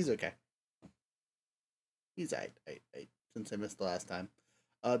 Oh, no, he's okay. He's eight, since I missed the last time.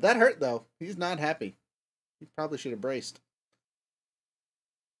 That hurt, though. He's not happy. He probably should have braced.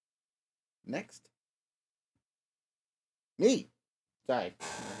 Next. Me. Sorry.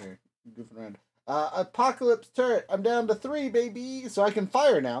 I'm here goofing around. Apocalypse turret. I'm down to 3, baby. So I can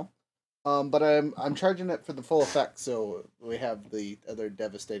fire now. But I'm charging it for the full effect, so we have the other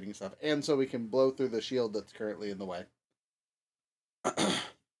devastating stuff, and so we can blow through the shield that's currently in the way.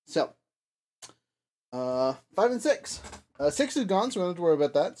 So, 5 and 6. 6 is gone, so we don't have to worry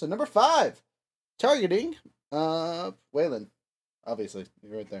about that. So number 5, targeting Waylon. Obviously,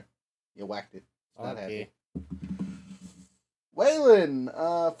 you're right there. You whacked it. It's not happy.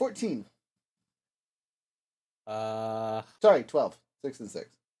 Waylon, 14. Sorry, 12. 6 and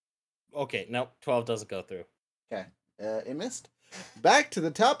 6. Okay, nope, 12 doesn't go through. Okay, it missed. Back to the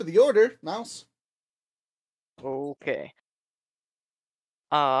top of the order, Mouse. Okay.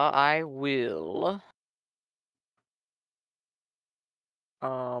 I will.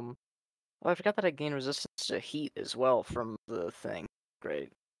 Well, I forgot that I gain resistance to heat as well from the thing.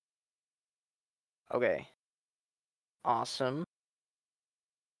 Great. Okay. Awesome.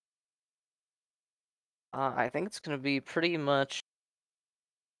 I think it's gonna be pretty much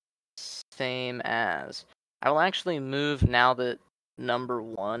same as. I will actually move now that number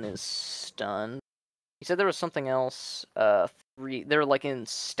 1 is stunned. You said there was something else. Three. They're like in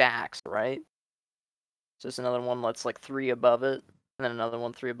stacks, right? So there's another one that's like 3 above it, and then another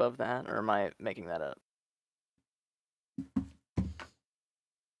one 3 above that. Or am I making that up?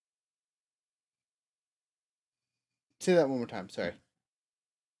 Say that one more time. Sorry.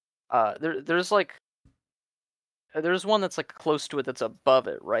 There's like there's one that's like close to it that's above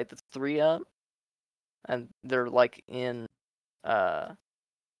it, right? That's 3 up, and they're like in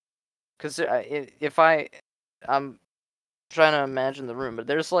because if I'm trying to imagine the room, but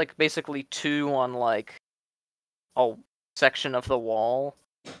there's like basically 2 on like a section of the wall.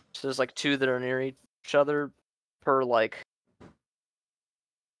 So there's like 2 that are near each other per like.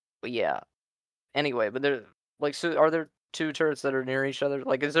 But yeah. Anyway, but there like so are there 2 turrets that are near each other?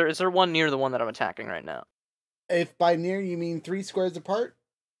 Like is there one near the one that I'm attacking right now? If by near you mean 3 squares apart,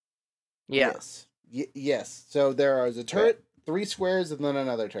 Yeah. yes. Yes. So there is a turret, 3 squares, and then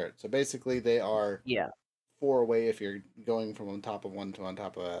another turret. So basically, they are Yeah. 4 away if you're going from on top of one to on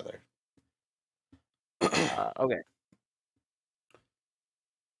top of the other. Okay.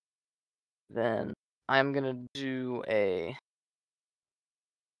 Then I'm gonna do a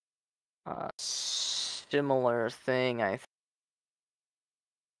similar thing.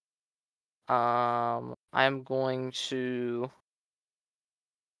 I'm going to.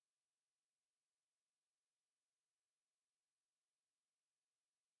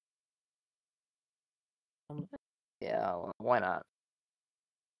 Yeah, why not?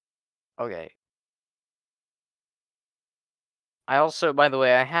 Okay. I also, by the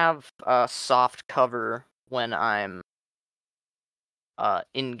way, I have soft cover when I'm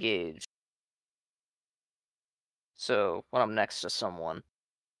engaged. So when I'm next to someone,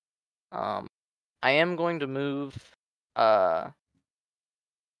 um, I am going to move uh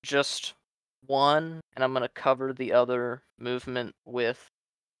just one, and I'm gonna cover the other movement with.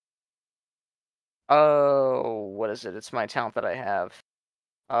 Oh, what is it? It's my talent that I have.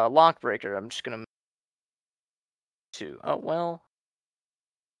 Lockbreaker. I'm just gonna 2. Oh well.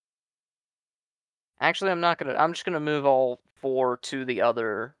 Actually, I'm not gonna. I'm just gonna move all 4 to the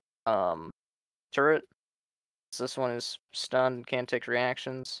other turret. So this one is stunned, can't take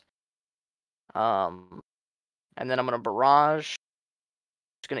reactions. Um, and then I'm gonna barrage.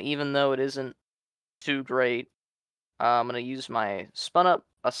 Just gonna, even though it isn't too great, I'm gonna use my spun up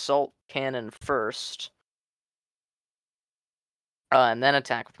assault cannon first, and then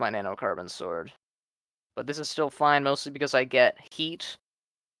attack with my nanocarbon sword. But this is still fine, mostly because I get heat.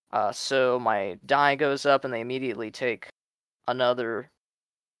 So my die goes up, and they immediately take another.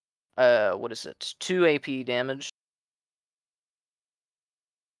 What is it? 2 AP damage.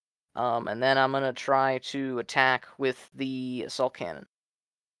 And then I'm gonna try to attack with the assault cannon,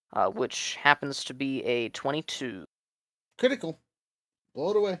 which happens to be a 22. Critical.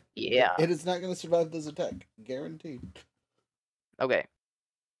 Blow it away. Yeah. It is not going to survive this attack. Guaranteed. Okay.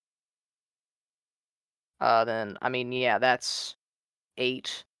 Then I mean, yeah, that's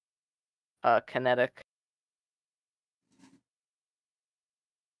 8 kinetic.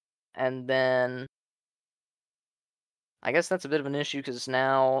 And then I guess that's a bit of an issue because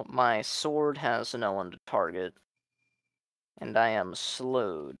now my sword has no one to target, and I am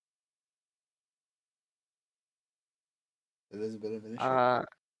slowed. It is a bit of an issue.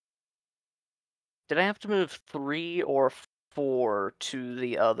 Did I have to move 3 or 4 to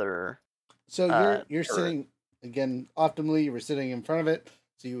the other? So you're turret? sitting again. Optimally, you were sitting in front of it,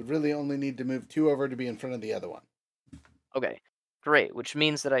 so you would really only need to move 2 over to be in front of the other one. Okay, great. Which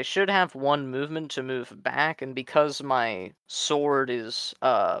means that I should have 1 movement to move back, and because my sword is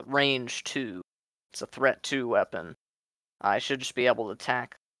range 2, it's a threat 2 weapon. I should just be able to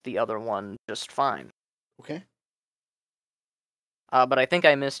attack the other one just fine. Okay. But I think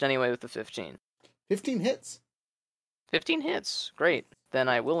I missed anyway with the 15. 15 hits. 15 hits. Great. Then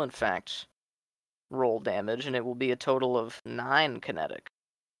I will in fact roll damage, and it will be a total of 9 kinetic.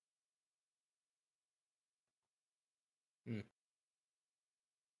 Hmm.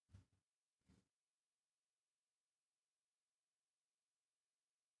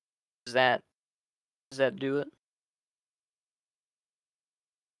 Does that do it?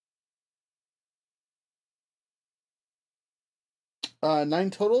 Nine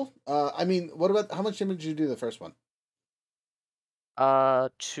total. I mean, what about how much damage did you do the first one?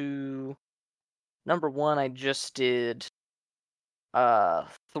 To number 1, I just did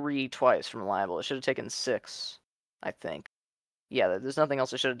 3 twice from Libel. I should have taken 6, I think. Yeah, there's nothing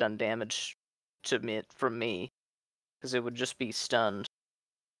else I should have done damage to me from me, because it would just be stunned.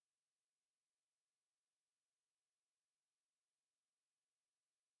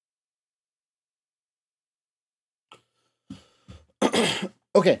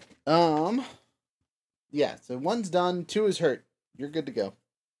 Okay. Yeah, so 1's done, 2 is hurt. You're good to go.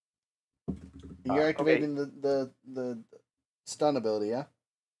 And you're Okay. activating the stun ability, yeah?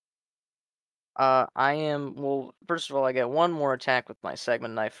 I am. Well, first of all, I get one more attack with my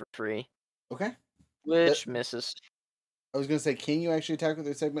segment knife for free, Okay. That which misses. I was gonna say, can you actually attack with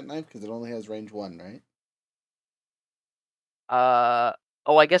your segment knife? Because it only has range 1, right?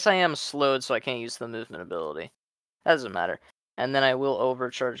 Oh, I guess I am slowed, so I can't use the movement ability. That doesn't matter. And then I will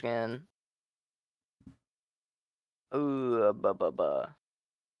overcharge again. Ooh,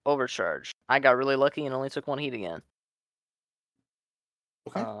 overcharge. I got really lucky and only took 1 heat again.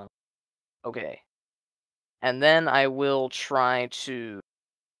 Okay. Okay. And then I will try to.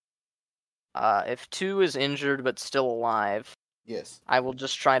 If 2 is injured but still alive, Yes. I will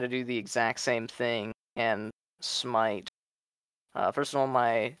just try to do the exact same thing and smite. First of all,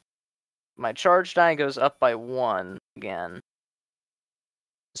 my charge die goes up by 1 again,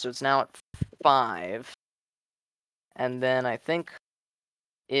 so it's now at 5. And then I think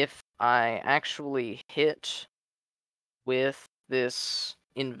if I actually hit with this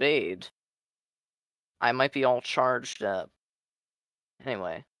invade, I might be all charged up.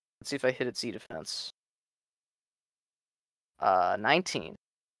 Anyway, let's see if I hit its E defense. 19.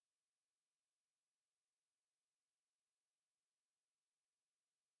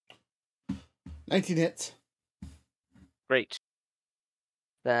 19 hits. Great.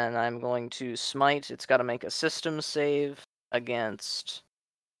 Then I'm going to smite. It's got to make a system save against.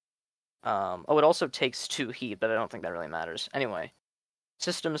 Oh, it also takes 2 heat, but I don't think that really matters. Anyway,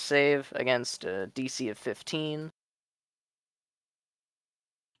 system save against a DC of 15,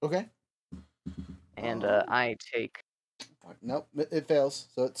 Okay. and Um, I take. Nope, it fails,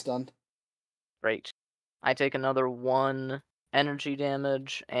 so it's stunned. Great. I take another 1 energy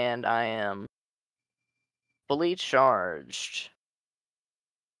damage, and I am fully charged.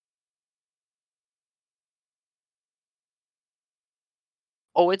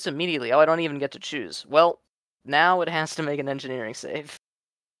 Oh, it's immediately. Oh, I don't even get to choose. Well, now it has to make an engineering save.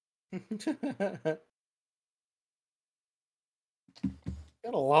 Got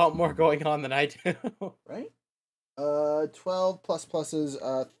a lot more going on than I do. Right? 12 plus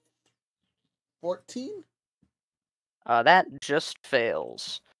pluses, 14? That just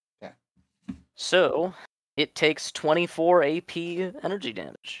fails. Okay. So, it takes 24 AP energy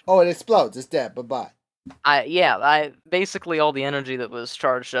damage. Oh, it explodes. It's dead. Bye-bye. I basically all the energy that was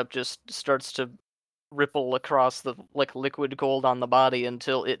charged up just starts to ripple across the like liquid gold on the body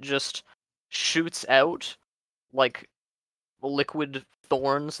until it just shoots out like liquid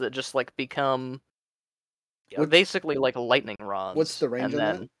thorns that just like become basically like lightning rods. What's the range and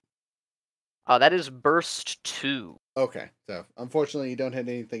on then that is burst 2. Okay, so unfortunately you don't hit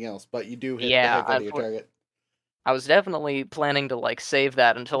anything else, but you do hit the Yeah, heck out of your target. I was definitely planning to like save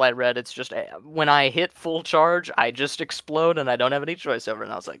that until I read it's just when I hit full charge, I just explode and I don't have any choice over it.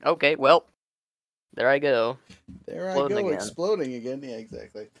 And I was like, okay, well, there I go. There I Exploding go, again. exploding again. Yeah,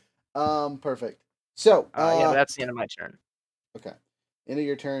 exactly. Perfect. So, Yeah, but that's the end of my turn. Okay. End of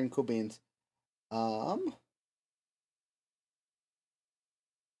your turn, cool beans. Right,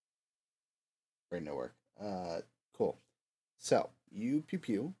 no work. Cool. So, you pew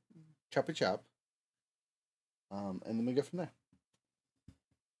pew, choppy chop. And then we go from there.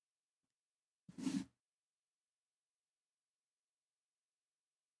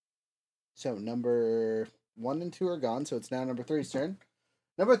 So, number 1 and 2 are gone, so it's now number 3's turn.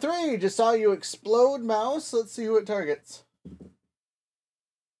 Number 3 just saw you explode, mouse. Let's see who it targets.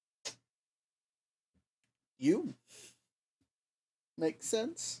 You. Makes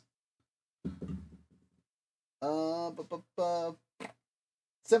sense.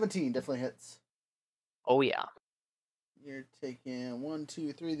 17 definitely hits. Oh yeah. You're taking 1,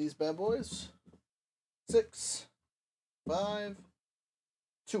 2, 3 of these bad boys. 6, 5,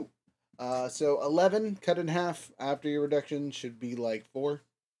 2. So 11 cut in half after your reduction should be like 4.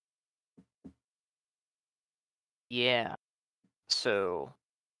 Yeah. So.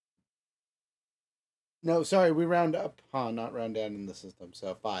 No, sorry, we round up, not round down in the system.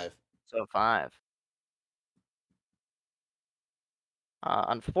 So 5. So 5.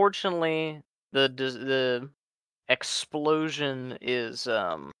 Unfortunately, the explosion is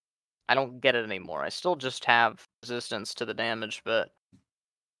I don't get it anymore. I still just have resistance to the damage, but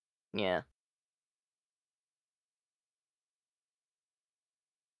yeah.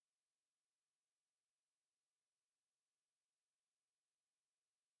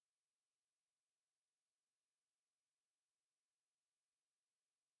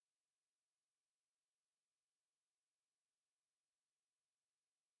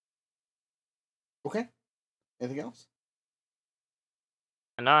 Okay. Anything else?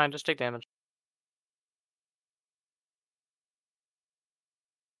 And now I just take damage.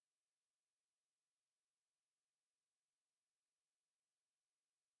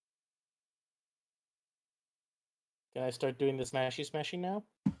 Can I start doing the smashing now?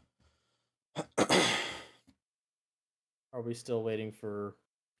 Are we still waiting for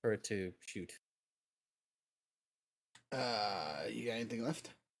her to shoot? You got anything left?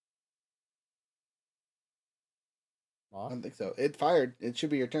 I Off? don't think so. It fired. It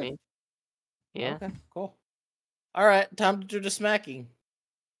should be your turn. Me? Yeah. Okay, cool. All right, time to do the smacking.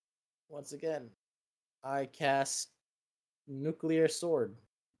 Once again, I cast Nuclear Sword.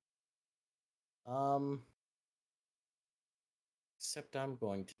 Except I'm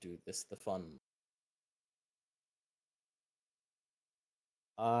going to do this the fun.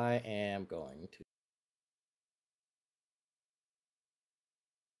 I am going to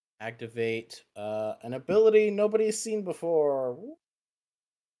activate an ability nobody's seen before.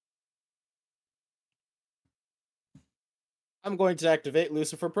 I'm going to activate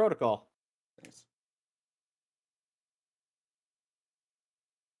Lucifer Protocol. Nice.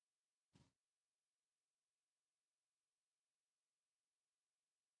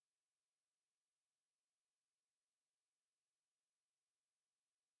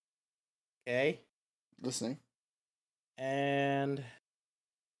 Okay. Listening. And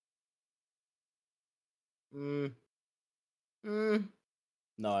no,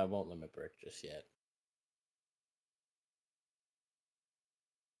 I won't limit break just yet.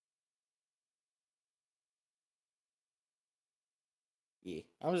 Yeah,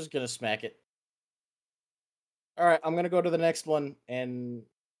 I'm just gonna smack it. All right, I'm gonna go to the next one and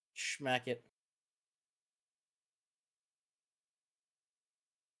smack it.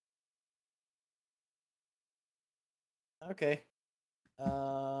 Okay.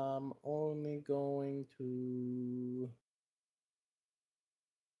 Only going to.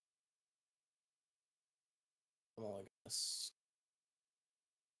 I'm only gonna.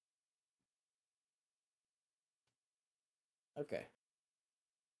 Okay.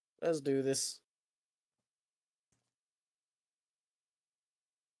 Let's do this.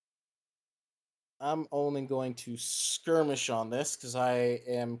 I'm only going to skirmish on this because I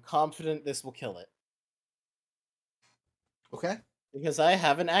am confident this will kill it. Okay. Because I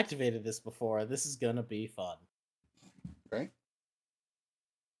haven't activated this before. This is gonna be fun. Right.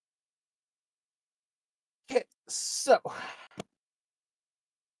 Okay, so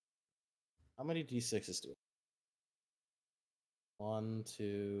how many d6s do we have? 1,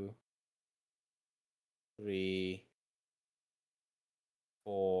 2, 3,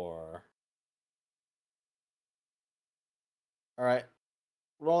 4. All right,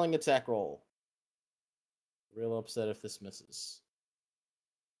 rolling attack roll. Real upset if this misses.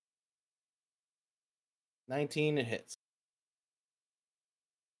 19, it hits.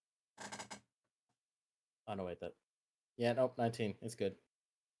 Oh no, wait, that. Yeah, nope, 19. It's good.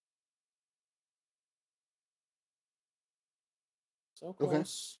 So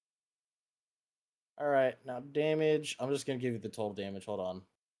close. Okay. All right, now damage. I'm just gonna give you the total damage. Hold on.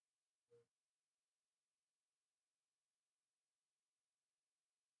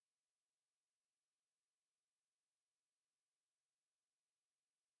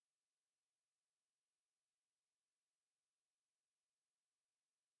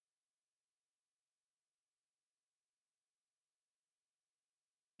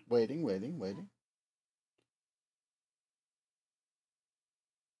 Waiting.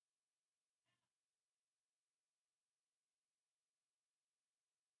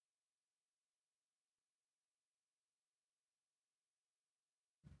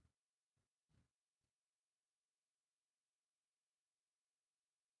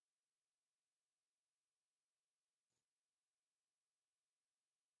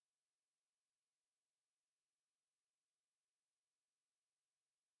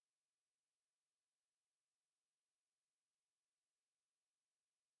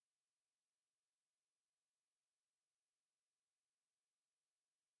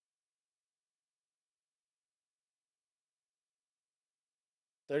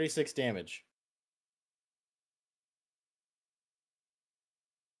 36 damage.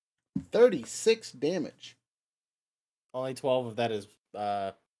 36 damage. Only 12 of that is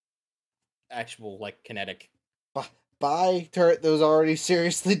actual like kinetic. By turret that was already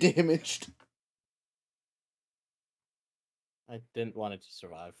seriously damaged. I didn't want it to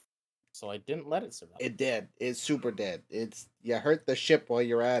survive, so I didn't let it survive. It did. It's super dead. It's you hurt the ship while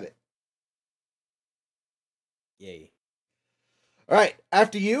you're at it. Yay. All right,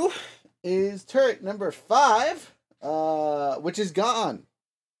 after you is turret number 5, which is gone.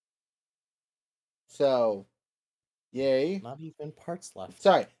 So, yay. Not even parts left.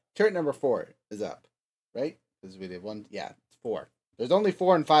 Sorry, turret number 4 is up, right? Because we did 1. Yeah, it's 4. There's only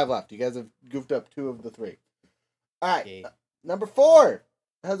 4 and 5 left. You guys have goofed up 2 of the 3. All right, Yay. number 4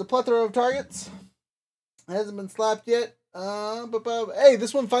 has a plethora of targets. Hasn't been slapped yet. Hey,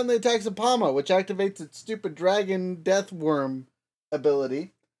 this one finally attacks Apama, which activates its stupid dragon death worm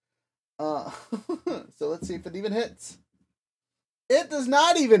ability. So let's see if it even hits. It does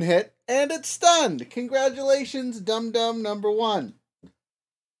not even hit, and it's stunned. Congratulations, Dum Dum number 1.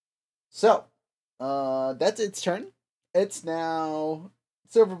 So, that's its turn. It's now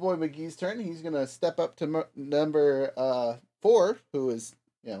Silverboy McGee's turn. He's gonna step up to number 4, who is,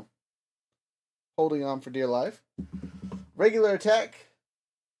 holding on for dear life. Regular attack.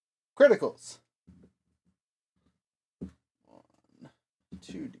 Criticals. 1,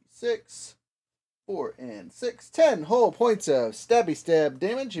 2d6, 4 and 6, 10 whole points of stabby stab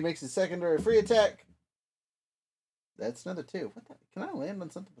damage. He makes his secondary free attack. That's another 2. What the? Can I land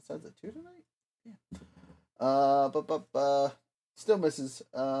on something besides a 2 tonight? Yeah. Still misses.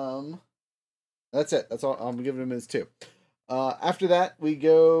 That's it. That's all. I'm giving him his 2. After that, we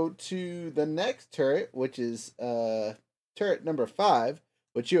go to the next turret, which is turret number 5,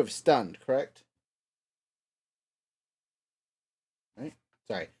 which you have stunned, correct? Right?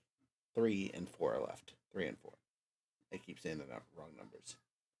 Sorry. 3 and 4 are left. 3 and 4. I keep saying the wrong numbers.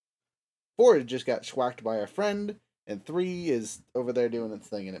 4 just got schwacked by our friend, and 3 is over there doing its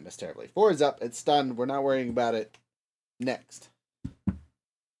thing, and it missed terribly. 4 is up. It's stunned. We're not worrying about it. Next.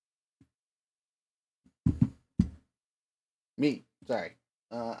 Me. Sorry.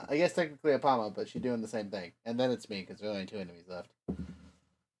 I guess technically Apama, but she's doing the same thing. And then it's me, because there are only 2 enemies left.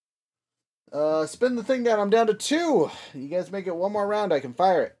 Spin the thing down. I'm down to 2. You guys make it one more round, I can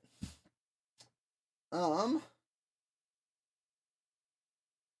fire it. And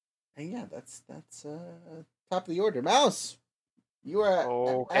yeah, that's top of the order. Mouse, you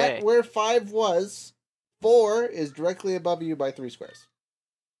are at where 5 was. 4 is directly above you by 3 squares.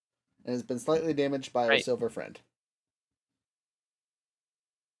 And has been slightly damaged by our silver friend.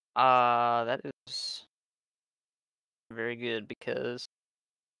 That is very good because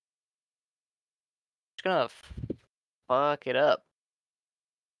it's gonna fuck it up.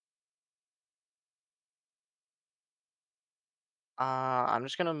 I'm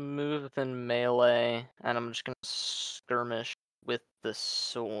just gonna move within melee, and I'm just gonna skirmish with the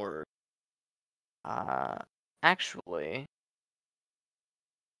sword. Actually,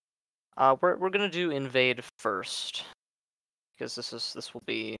 we're gonna do invade first because this will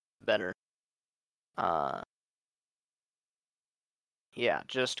be better. Yeah,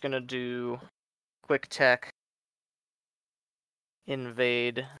 just gonna do quick tech,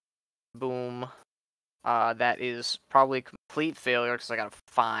 invade, boom. That is probably a complete failure because I got a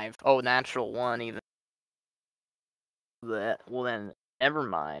 5. Oh, natural 1 even. That, well then, never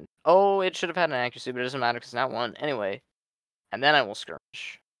mind. Oh, it should have had an accuracy, but it doesn't matter because it's not 1. Anyway, and then I will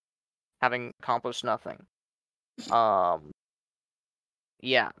skirmish, having accomplished nothing.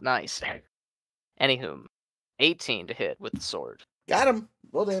 Yeah, nice. Anywho, 18 to hit with the sword. Got him.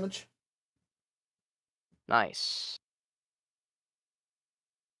 Roll damage. Nice.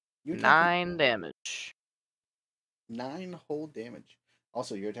 9 damage. 9 whole damage.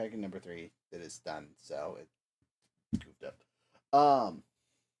 Also, you're attacking number 3 that is stunned, so it goofed up.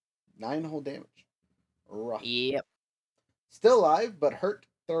 9 whole damage. Rough. Yep. Still alive, but hurt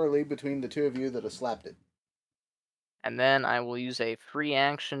thoroughly between the 2 of you that have slapped it. And then I will use a free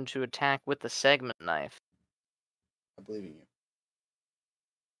action to attack with the segment knife. I believe in you.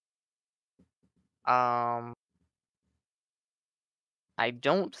 I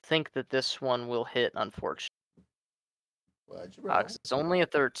don't think that this one will hit, unfortunately. What'd you roll? 'Cause it's only a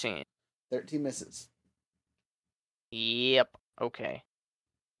 13. 13 misses. Yep. Okay.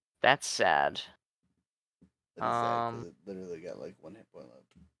 That's sad. That is sad because it literally got like 1 hit point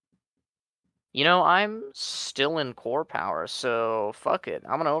left. You know, I'm still in core power, so fuck it.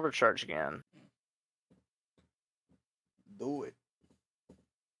 I'm gonna overcharge again. Do it.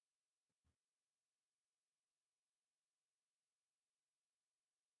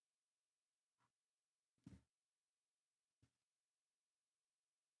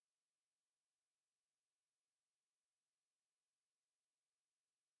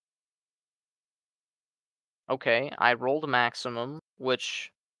 Okay, I rolled a maximum,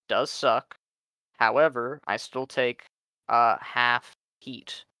 which does suck. However, I still take half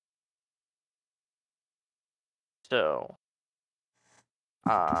heat. So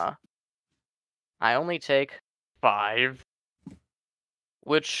I only take 5,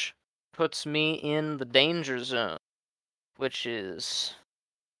 which puts me in the danger zone, which is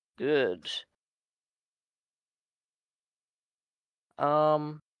good.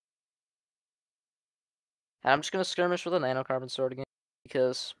 And I'm just gonna skirmish with a nanocarbon sword again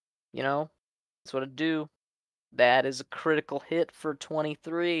because, that's what I do. That is a critical hit for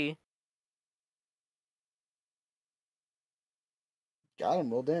 23. Got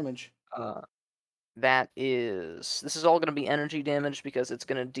him. Roll damage. This is all going to be energy damage because it's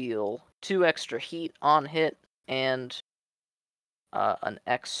going to deal 2 extra heat on hit and an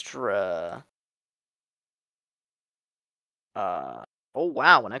extra oh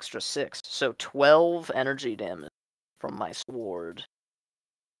wow, an extra 6. So 12 energy damage from my sword.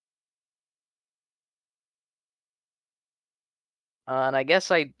 And I guess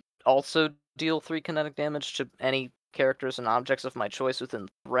I also deal 3 kinetic damage to any characters and objects of my choice within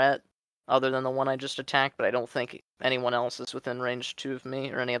threat, other than the one I just attacked, but I don't think anyone else is within range 2 of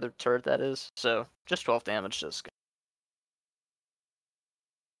me, or any other turret that is. So, just 12 damage to this guy.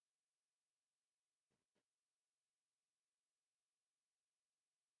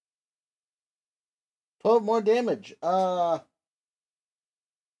 12 more damage. Bye.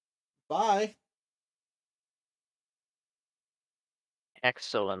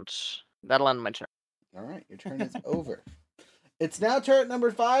 Excellent. That'll end my turn. Alright, your turn is over. It's now turret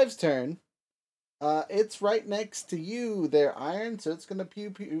number 5's turn. It's right next to you there, Iron, so it's gonna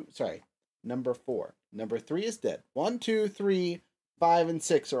pew. Sorry, number 4. Number 3 is dead. 1, 2, 3, 5, and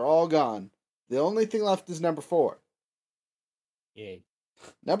 6 are all gone. The only thing left is number 4. Yay.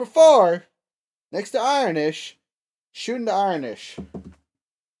 Number 4, next to Ironish, shooting to Ironish.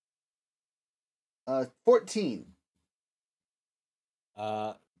 14.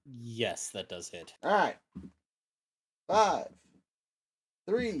 Yes, that does hit. Alright. 5,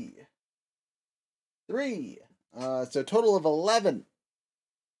 3, 3. So total of 11.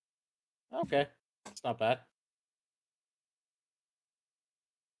 Okay, it's not bad.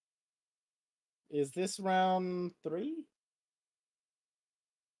 Is this round 3?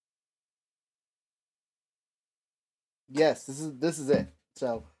 Yes, this is it.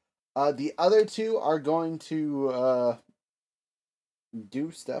 So, the other 2 are going to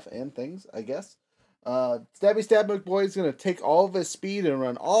do stuff and things, I guess. Stabby Stab McBoy is going to take all of his speed and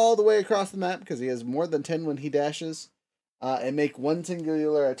run all the way across the map because he has more than 10 when he dashes, and make one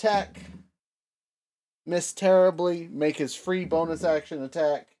singular attack. Miss terribly, make his free bonus action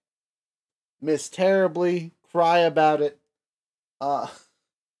attack. Miss terribly, cry about it.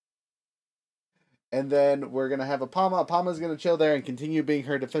 And then we're going to have Apama. Apama's going to chill there and continue being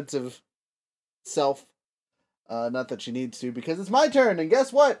her defensive self. Not that she needs to, because it's my turn. And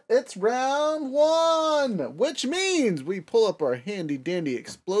guess what? It's round 1, which means we pull up our handy-dandy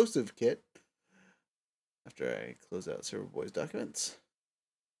explosive kit. After I close out Silverboy's documents.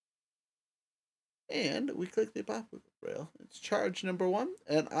 And we click the pop rail. It's charge number 1.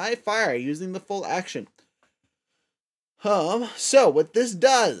 And I fire using the full action. So what this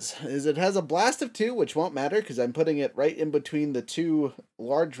does is it has a blast of 2, which won't matter because I'm putting it right in between the 2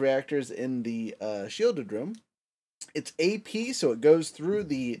 large reactors in the shielded room. It's AP, so it goes through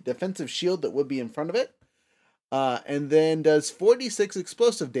the defensive shield that would be in front of it. And then does 46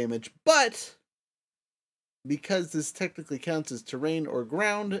 explosive damage, but because this technically counts as terrain or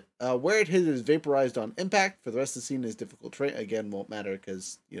ground, where it hit is vaporized on impact. For the rest of the scene is difficult terrain. Again, won't matter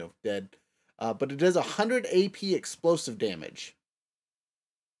because, dead. But it does 100 AP explosive damage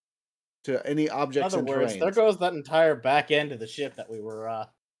to any objects in terrain. In other words, there goes that entire back end of the ship that we were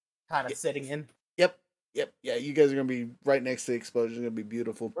kind of sitting in. Yep. Yeah, you guys are going to be right next to the explosion. It's going to be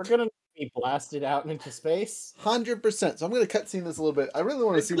beautiful. We're going to be blasted out into space. 100%. So I'm going to cutscene this a little bit. I really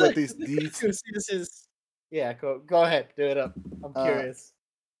want to see what these... This is... Yeah, go ahead. Do it up. I'm curious.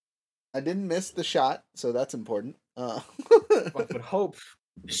 I didn't miss the shot, so that's important. I would hope.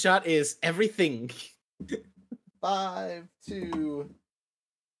 The shot is everything. 5, 2.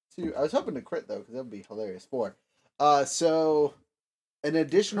 I was hoping to crit, though, because that would be hilarious. 4. So an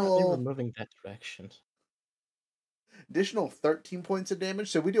additional... They were moving that direction. Additional 13 points of damage.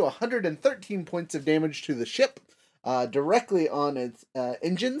 So we do 113 points of damage to the ship directly on its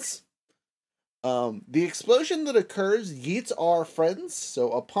engines. The explosion that occurs yeets our friends, so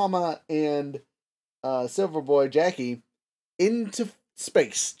Apama and Silverboy Jackie, into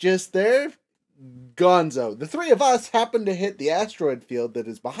space. Just there, gonzo. The 3 of us happen to hit the asteroid field that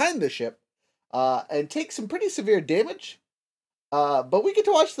is behind the ship and take some pretty severe damage. But we get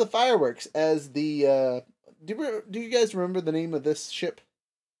to watch the fireworks as the... Do you guys remember the name of this ship?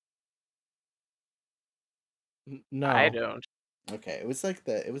 No. I don't. Okay, it was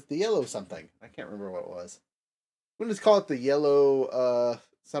the yellow something. I can't remember what it was. We'll just call it the yellow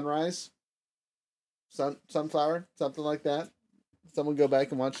sunrise? Sunflower? Something like that. Someone go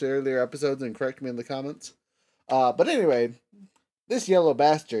back and watch the earlier episodes and correct me in the comments. But anyway, this yellow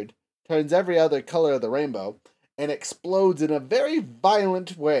bastard turns every other color of the rainbow and explodes in a very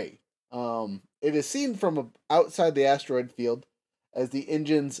violent way. It is seen from outside the asteroid field as the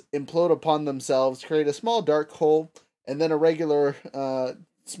engines implode upon themselves, create a small dark hole, and then a regular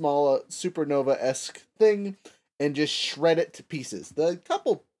small supernova-esque thing, and just shred it to pieces. The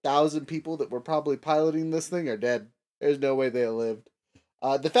couple thousand people that were probably piloting this thing are dead. There's no way they lived.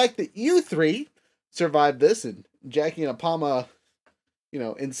 The fact that you three survived this, and Jackie and Apama,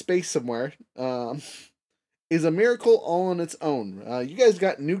 in space somewhere, is a miracle all on its own. You guys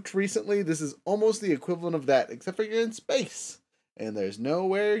got nuked recently. This is almost the equivalent of that, except for you're in space, and there's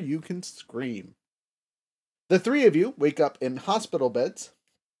nowhere you can scream. The three of you wake up in hospital beds.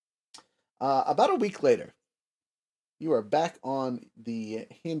 About a week later, you are back on the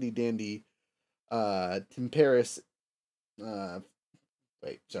handy dandy Temperis.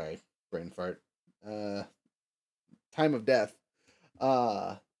 Sorry, brain fart. Time of death.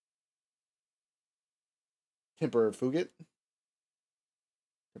 Temper Fugit?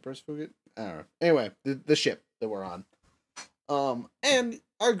 Temperus Fugit? I don't know. Anyway, the ship that we're on. And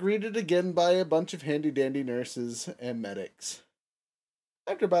are greeted again by a bunch of handy dandy nurses and medics.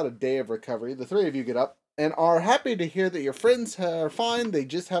 After about a day of recovery, the three of you get up and are happy to hear that your friends are fine. They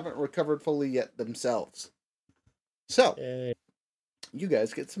just haven't recovered fully yet themselves. So, you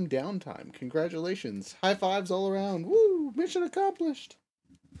guys get some downtime. Congratulations. High fives all around. Woo! Mission accomplished.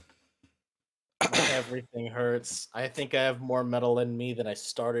 Everything hurts. I think I have more metal in me than I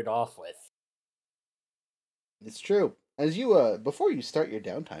started off with. It's true. As you before you start your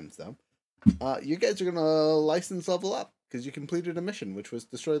downtimes though, you guys are gonna license level up because you completed a mission, which was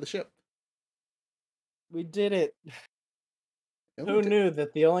destroy the ship. We did it. Who knew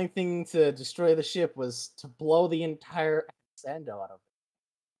that the only thing to destroy the ship was to blow the entire Sando out of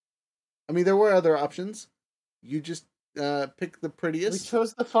it? I mean, there were other options. You just picked the prettiest. We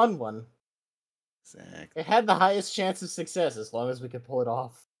chose the fun one. Exactly. It had the highest chance of success as long as we could pull it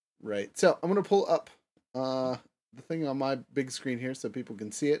off. Right. So I'm gonna pull up the thing on my big screen here so people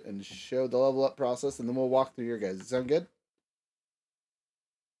can see it and show the level up process, and then we'll walk through your guys. Does that sound good?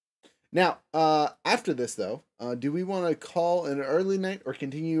 Now, after this though, do we want to call an early night or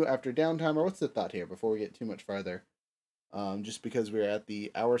continue after downtime, or what's the thought here before we get too much farther? Just because we're at the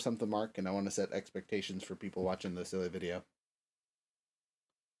hour something mark, and I want to set expectations for people watching this silly video.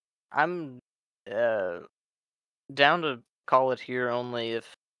 I'm down to call it here only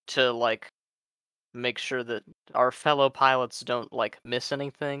if to like make sure that our fellow pilots don't like miss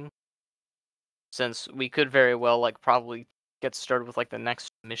anything, since we could very well like probably get started with like the next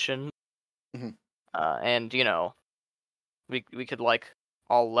mission. Mhm. And we could like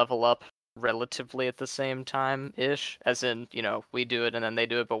all level up relatively at the same time ish, as in we do it and then they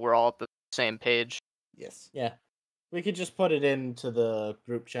do it, but we're all at the same page. Yes. Yeah. We could just put it into the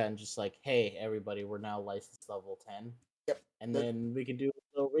group chat and just like, hey, everybody, we're now licensed level 10. Yep. And then we can do a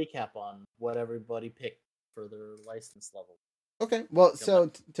little recap on what everybody picked for their license level. Okay, well, so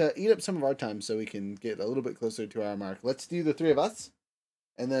to eat up some of our time so we can get a little bit closer to our mark, let's do the three of us,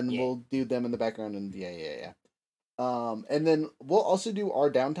 and then we'll do them in the background, and yeah. And then we'll also do our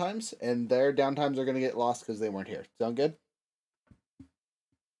downtimes, and their downtimes are going to get lost because they weren't here. Sound good?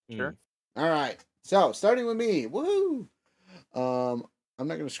 Sure. All right, so starting with me, woohoo! I'm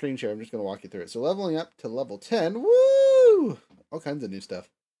not going to screen share, I'm just going to walk you through it. So leveling up to level 10, woo! All kinds of new stuff.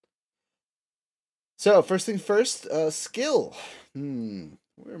 So, first thing first, skill.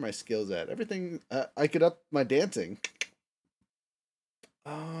 Where are my skills at? Everything, I could up my dancing.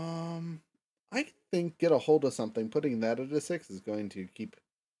 I think get a hold of something, putting that at a 6 is going to keep,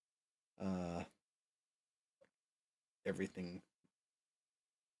 everything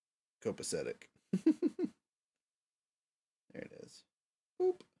copacetic. There it is.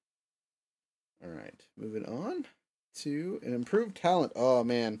 Boop. Alright, moving on to an improved talent. Oh,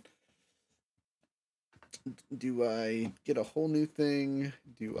 man. Do I get a whole new thing?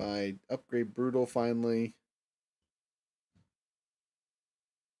 Do I upgrade Brutal finally?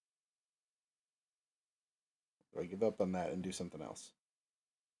 Do I give up on that and do something else?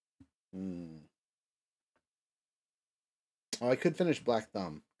 Oh, I could finish Black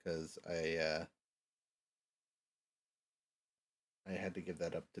Thumb because I had to give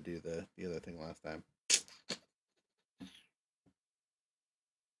that up to do the other thing last time.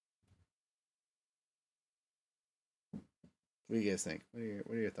 What do you guys think?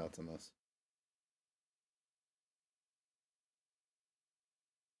 What are your thoughts on this?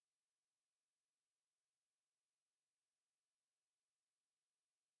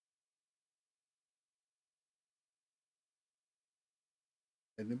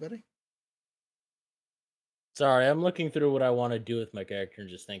 Anybody? Sorry, I'm looking through what I want to do with my character and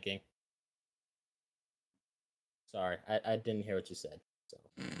just thinking. Sorry, I didn't hear what you said. So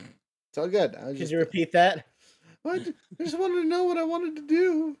It's all good. Could you repeat that? I just wanted to know what I wanted to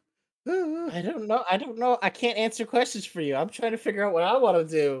do. I don't know. I don't know. I can't answer questions for you. I'm trying to figure out what I want to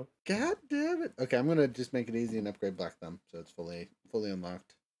do. God damn it. Okay, I'm gonna just make it easy and upgrade Black Thumb so it's fully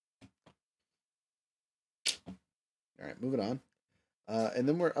unlocked. Alright, moving on. And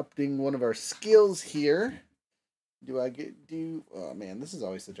then we're updating one of our skills here. Oh man, this is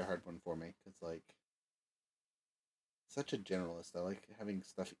always such a hard one for me. It's like such a generalist. I like having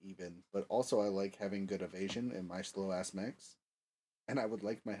stuff even, but also I like having good evasion in my slow ass mechs. And I would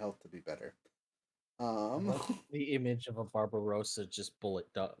like my health to be better. The image of a Barbarossa just bullet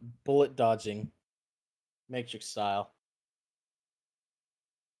dodging, Matrix style.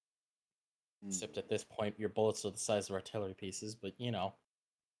 Except at this point, your bullets are the size of artillery pieces. But you know,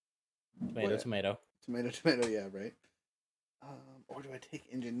 tomato. Yeah, right. Or do I take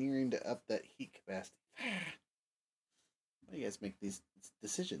engineering to up that heat capacity? Why do you guys make these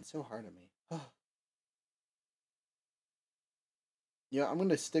decisions so hard on me? Yeah, I'm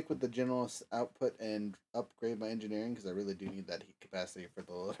gonna stick with the generalist output and upgrade my engineering because I really do need that heat capacity for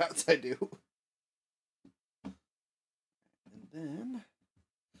the loadouts I do. And then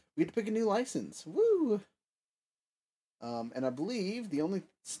we had to pick a new license. Woo! And I believe the only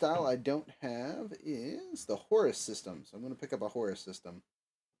style I don't have is the Horus system. So I'm gonna pick up a Horus system.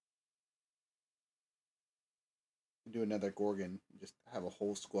 Do another Gorgon. Just have a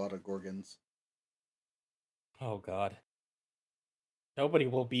whole squad of Gorgons. Oh God. Nobody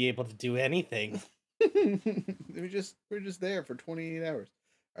will be able to do anything. we're just there for 28 hours.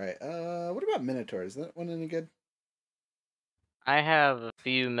 All right. What about Minotaur? Is that one any good? I have a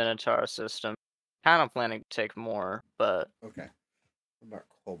few Minotaur systems. Kind of planning to take more, but Okay. What about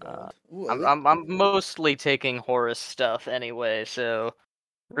Kobold? Ooh, I'm mostly taking Horus stuff anyway, so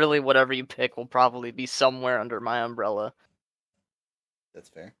really whatever you pick will probably be somewhere under my umbrella. That's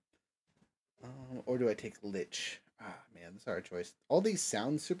fair. Or do I take Lich? Ah, man, that's a hard choice. All these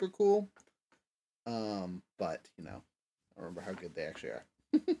sound super cool. But you know, I don't remember how good they actually are.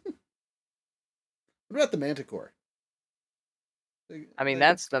 What about the Manticore? I mean,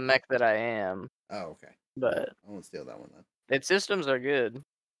 that's the mech that I am. Oh, okay. But I won't steal that one then. its systems are good.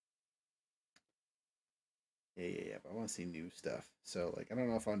 Yeah. But I want to see new stuff. So, like, I don't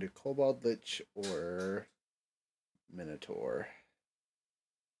know if I want to do Kobold, Lich, or Minotaur.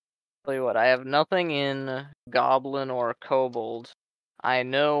 Tell you what, I have nothing in Goblin or Kobold. I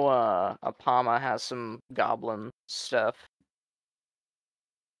know Apama has some Goblin stuff.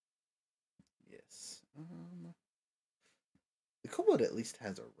 Yes. The Kobold at least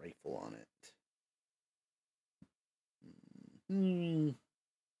has a rifle on it.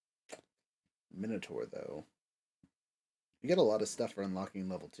 Minotaur, though. You get a lot of stuff for unlocking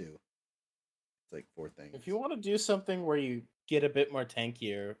level 2. It's like 4 things. If you want to do something where you get a bit more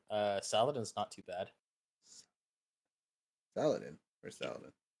tankier, Saladin's not too bad. Saladin? Where's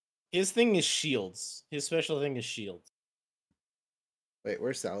Saladin? His thing is shields. His special thing is shields. Wait,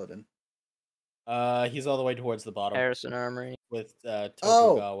 where's Saladin? He's all the way towards the bottom. Harrison Armory. With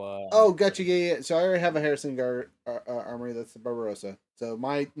Tokugawa. Oh, gotcha. Yeah. So I already have a Harrison Armory. That's the Barbarossa. So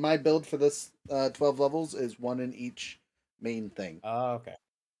my build for this 12 levels is 1 in each main thing. Oh, okay.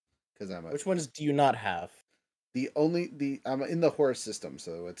 Because Which ones do you not have? I'm in the Horus system,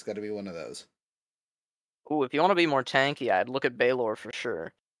 so it's got to be one of those. Ooh, if you want to be more tanky, I'd look at Baylor for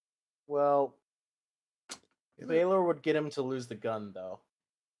sure. Well, Baylor would get him to lose the gun, though.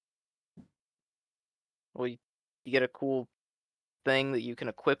 Well, you get a cool thing that you can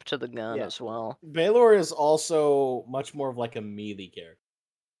equip to the gun as well. Baylor is also much more of like a melee character.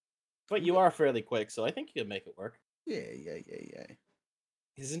 But you are fairly quick, so I think you can make it work. Yeah.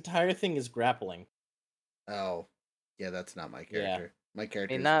 His entire thing is grappling. Oh, yeah, that's not my character. My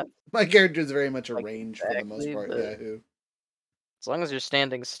character. My character is very much a range for the most part. Yeah. As long as you're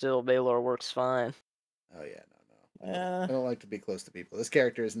standing still, Baylor works fine. Oh yeah, no. I don't like to be close to people. This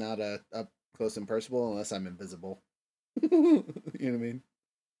character is not up close and personable unless I'm invisible. You know what I mean?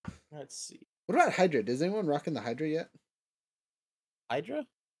 Let's see. What about Hydra? Is anyone rocking the Hydra yet? Hydra?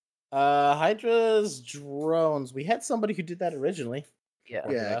 Hydra's drones. We had somebody who did that originally.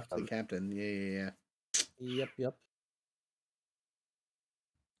 Yeah, the captain. Yeah. Yep.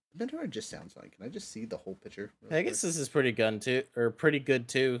 Minotaur just sounds fine. Can I just see the whole picture? I guess this is pretty good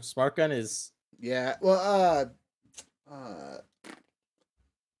too. Smart gun is. Yeah. Well,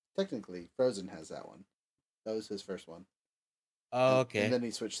 technically, Frozen has that one. That was his first one. Oh, okay. And then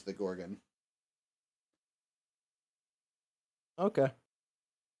he switched to the Gorgon. Okay.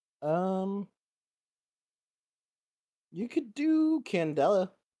 You could do Candela.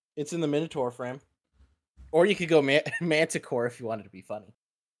 It's in the Minotaur frame. Or you could go Manticore if you wanted to be funny.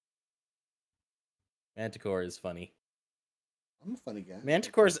 Manticore is funny. I'm a funny guy.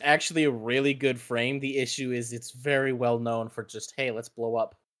 Manticore is actually a really good frame. The issue is it's very well known for just, hey, let's blow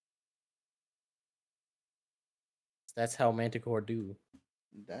up. That's how Manticore do.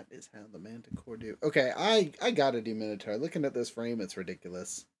 That is how the Manticore do. Okay, I gotta do Minotaur. Looking at this frame, it's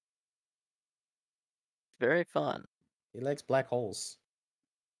ridiculous. Very fun. He likes black holes.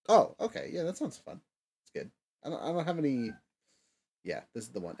 Oh, okay, yeah, that sounds fun. It's good. I don't have any. Yeah, this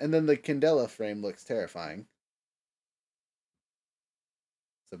is the one. And then the Candela frame looks terrifying.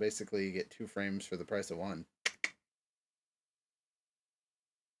 So basically, you get 2 frames for the price of 1.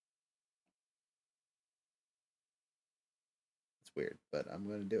 It's weird, but I'm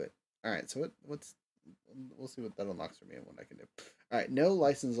going to do it. All right, so what's we'll see what that unlocks for me and what I can do. All right, no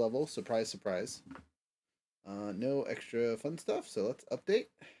license level. Surprise, surprise. No extra fun stuff. So let's update.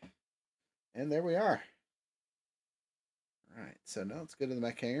 And there we are. All right, so now let's go to the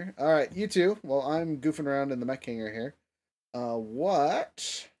mech hangar. All right, you two. Well, I'm goofing around in the mech hangar here.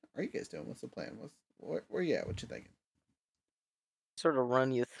 What are you guys doing? What's the plan? Where you at? What you thinking? Sort of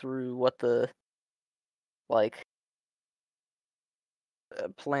run you through what the like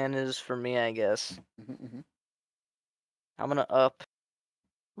plan is for me, I guess. I'm gonna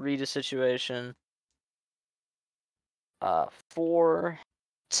read a situation. For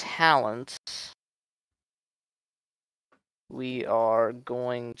talent, we are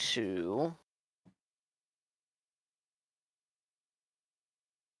going to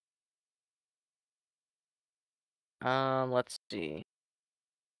let's see.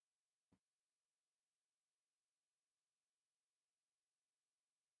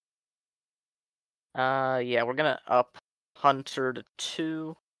 Yeah, we're gonna up Hunter to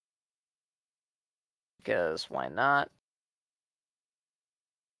 2. Because why not?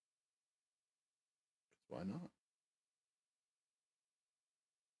 Why not?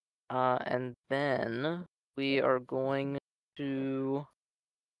 And then we are going to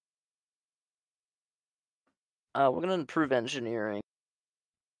we're gonna improve engineering.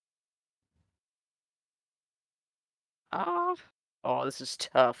 Oh, this is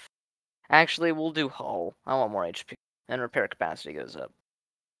tough. Actually, we'll do hull. I want more HP. And repair capacity goes up.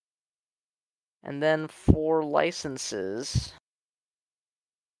 And then for licenses,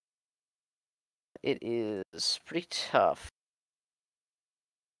 it is pretty tough.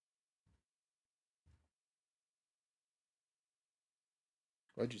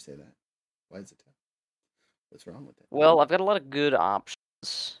 Why'd you say that? Why is it tough? What's wrong with it? Well, I've got a lot of good options.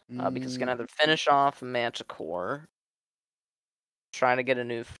 Because I can either finish off Manticore, trying to get a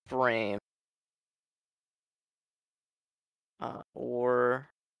new frame, or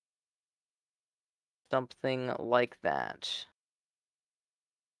something like that.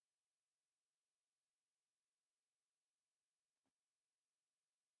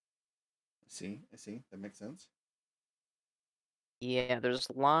 I see. That makes sense. Yeah, there's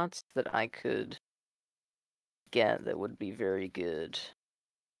lots that I could get that would be very good.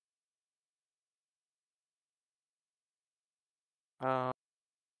 So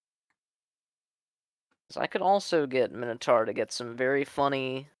I could also get Minotaur to get some very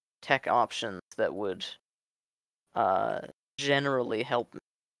funny tech options that would generally help me.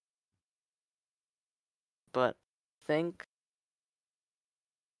 But I think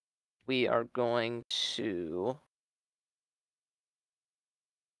we are going to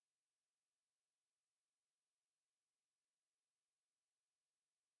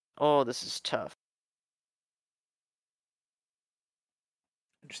oh, this is tough.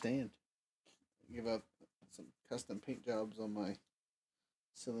 Understand. Give up some custom paint jobs on my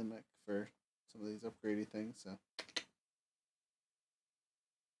silly mech for some of these upgraded things. So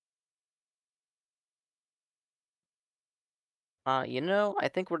I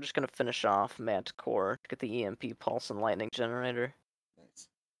think we're just gonna finish off Manticore, get the EMP pulse and lightning generator. nice.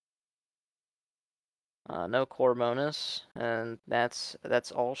 No core bonus, and that's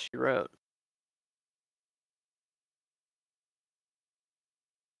all she wrote.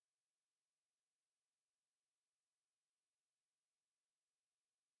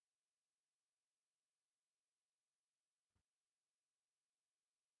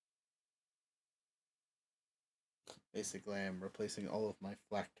 Basically, I'm replacing all of my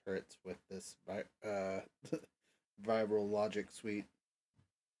flak turrets with this Vibral Logic suite.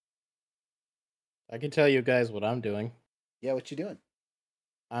 I can tell you guys what I'm doing. Yeah, what you doing?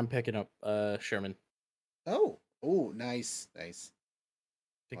 I'm picking up Sherman. Oh, nice.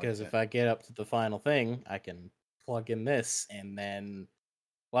 Because if I get up to the final thing, I can plug in this and then,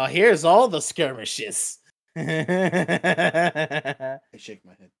 well, here's all the skirmishes. I shake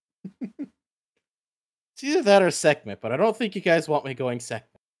my head. It's either that or Sekhmet, but I don't think you guys want me going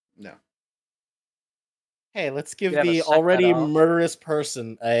Sekhmet. No. Hey, let's give gotta the sec that already off. murderous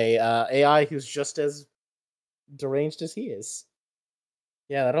person a AI who's just as deranged as he is.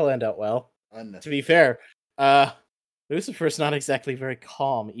 Yeah, that'll end out well. To be Unnecessary. fair, Lucifer's not exactly very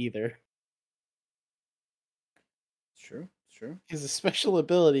calm either. It's true. It's true. His special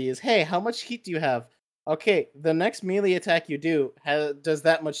ability is, hey, how much heat do you have? Okay, the next melee attack you do does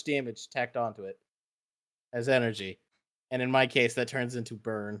that much damage tacked onto it as energy. And in my case, that turns into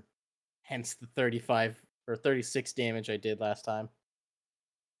burn. Hence the 35 or 36 damage I did last time.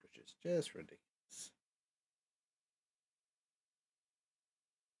 Which is just ridiculous.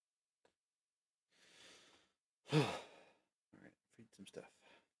 All right, feed some stuff.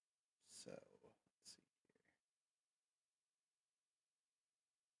 So let's see here.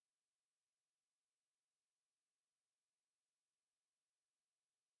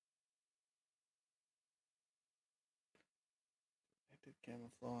 Active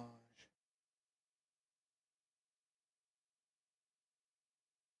camouflage.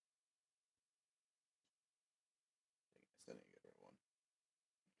 I guess I didn't get the right one.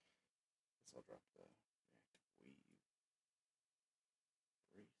 Guess I'll drop the reactive weave.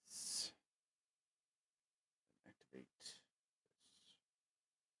 Brace. And activate this.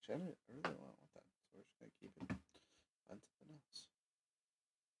 Actually, I really don't want that, so we're just gonna keep it. Find something else.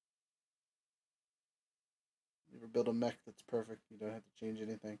 You ever build a mech that's perfect? You don't have to change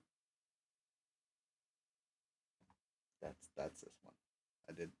anything. That's this one.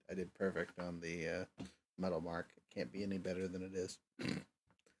 I did perfect on the metal mark. It can't be any better than it is.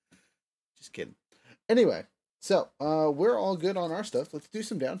 Just kidding. Anyway, so we're all good on our stuff. Let's do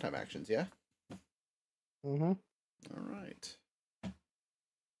some downtime actions, yeah? Mm-hmm. All right.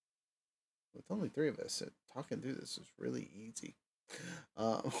 With only 3 of us, talking through this is really easy.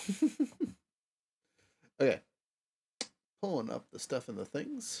 Okay. Pulling up the stuff and the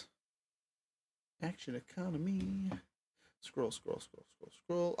things. Action economy. Scroll.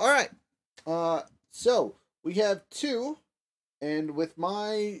 All right. So we have 2, and with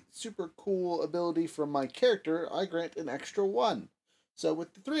my super cool ability from my character, I grant an extra 1. So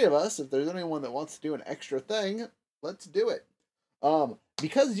with the 3 of us, if there's anyone that wants to do an extra thing, let's do it.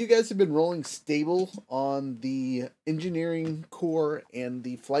 Because you guys have been rolling stable on the engineering core and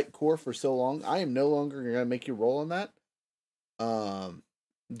the flight core for so long, I am no longer gonna make you roll on that.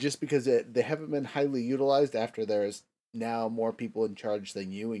 Just because they haven't been highly utilized after there's now more people in charge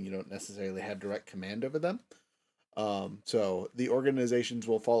than you, and you don't necessarily have direct command over them. So the organizations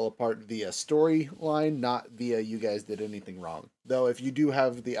will fall apart via storyline, not via you guys did anything wrong. Though if you do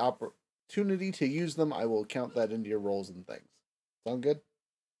have the opportunity to use them, I will count that into your rolls and things. Sound good?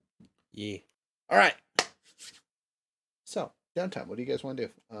 Yeah. All right. So downtime. What do you guys want to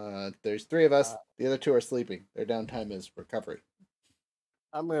do? There's 3 of us. The other 2 are sleeping. Their downtime is recovery.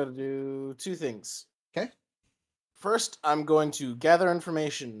 I'm going to do 2 things. Okay. First, I'm going to gather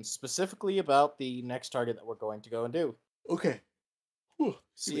information specifically about the next target that we're going to go and do. Okay. Whew.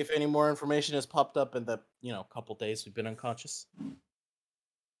 See if any more information has popped up in the, couple days we've been unconscious.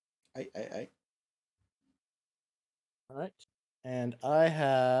 I. All right. And I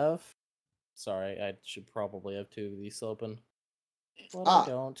have... Sorry, I should probably have 2 of these open. But I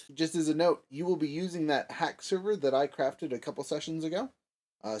don't. Just as a note, you will be using that hack server that I crafted a couple sessions ago.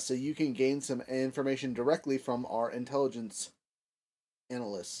 So you can gain some information directly from our intelligence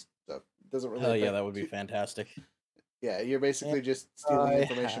analysts. So it doesn't really. Oh yeah, that would be fantastic. Yeah, you're basically just stealing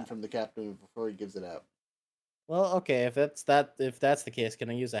information from the captain before he gives it out. Well, okay, if that's the case, can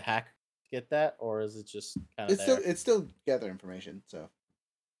I use a hack to get that, or is it just kind of It's still gather information. So.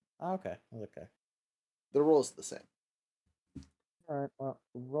 Okay. The roll is the same. All right. Well,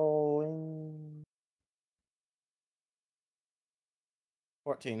 rolling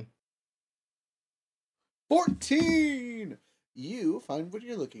 14. 14! You find what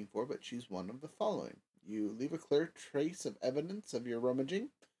you're looking for, but choose one of the following. You leave a clear trace of evidence of your rummaging.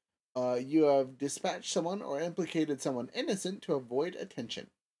 You have dispatched someone or implicated someone innocent to avoid attention.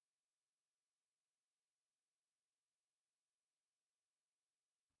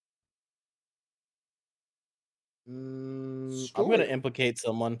 I'm going to implicate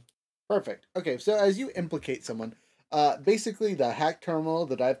someone. Perfect. Okay, so as you implicate someone, basically the hack terminal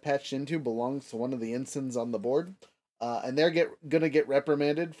that I've patched into belongs to one of the ensigns on the board, and they're gonna get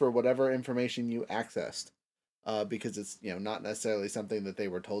reprimanded for whatever information you accessed, because it's not necessarily something that they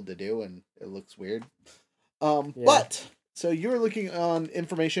were told to do, and it looks weird. But so you're looking on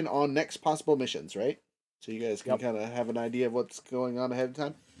information on next possible missions, right? So you guys can kind of have an idea of what's going on ahead of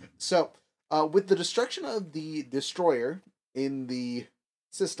time. So, with the destruction of the destroyer in the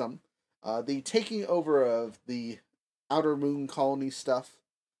system, the taking over of the outer moon colony stuff,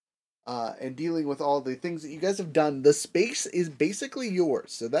 and dealing with all the things that you guys have done, the space is basically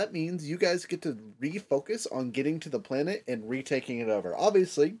yours. So that means you guys get to refocus on getting to the planet and retaking it over.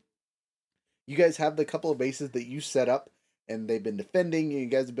 Obviously, you guys have the couple of bases that you set up and they've been defending. You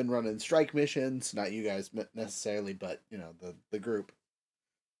guys have been running strike missions, not you guys necessarily, but you know, the group.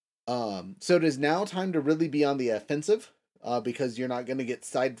 So it is now time to really be on the offensive, because you're not going to get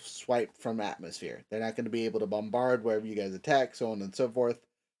sideswiped from atmosphere. They're not going to be able to bombard wherever you guys attack, so on and so forth.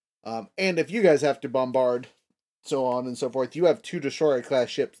 And if you guys have to bombard, so on and so forth, you have 2 destroyer class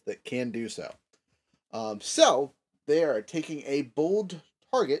ships that can do so. So they are taking a bold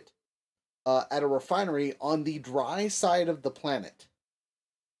target at a refinery on the dry side of the planet.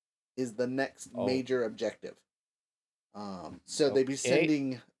 Is the next major objective. So they'd be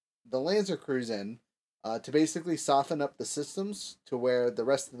sending the Lancer crews in to basically soften up the systems to where the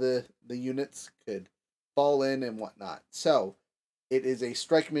rest of the units could fall in and whatnot. So it is a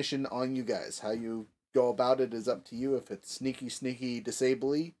strike mission on you guys. How you go about it is up to you. If it's sneaky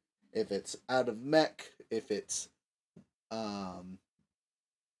disably, if it's out of mech, if it's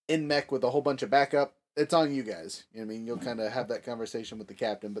in mech with a whole bunch of backup, it's on you guys. You know what I mean? You'll kind of have that conversation with the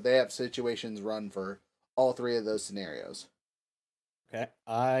captain, but they have situations run for all 3 of those scenarios. Okay.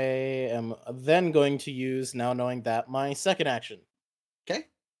 I am then going to use, now knowing that, my second action. Okay.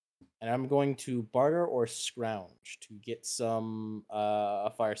 And I'm going to barter or scrounge to get some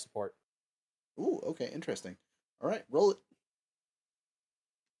fire support. Ooh, okay, interesting. All right, roll it.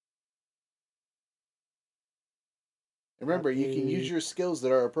 And remember, you can use your skills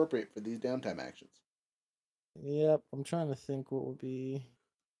that are appropriate for these downtime actions. Yep, I'm trying to think what would be.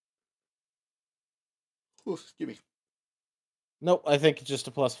 Ooh, excuse me. Nope, I think just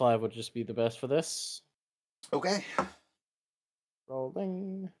a +5 would just be the best for this. Okay.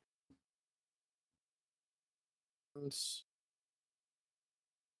 Rolling.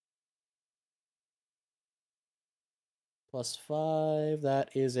 +5, that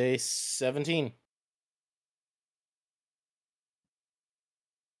is a 17.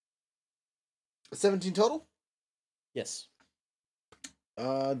 17 total? Yes.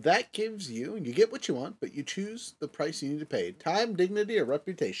 That gives you get what you want, but you choose the price you need to pay. Time, dignity, or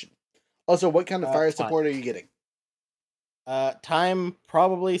reputation. Also, what kind of fire support are you getting? Time,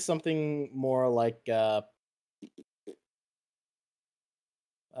 probably something more like a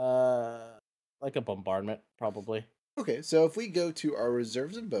bombardment, probably. Okay, so if we go to our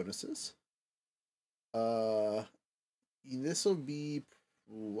reserves and bonuses, this will be,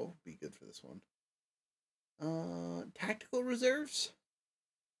 what would be good for this one? Tactical reserves?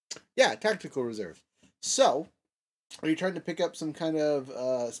 Yeah, tactical reserves. So, are you trying to pick up some kind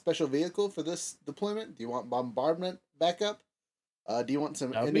of special vehicle for this deployment? Do you want bombardment backup? Do you want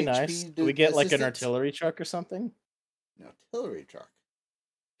some That would NHP? be nice. Do we get like an artillery truck or something? An artillery truck.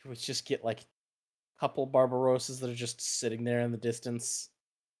 Can we just get like a couple Barbarossas that are just sitting there in the distance?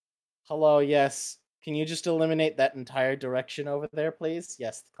 Hello, yes. Can you just eliminate that entire direction over there, please?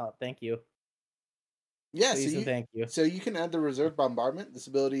 Yes, thank you. Yeah, Please thank you. So you can add the reserve bombardment. This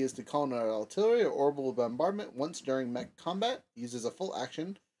ability is to call in an artillery or orbital bombardment once during mech combat. Uses a full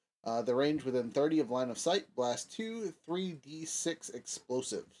action. The range within 30 of line of sight. Blast 2 3d6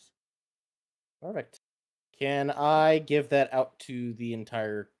 explosives. Perfect. Can I give that out to the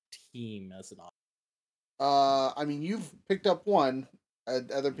entire team as an option? I mean, you've picked up one.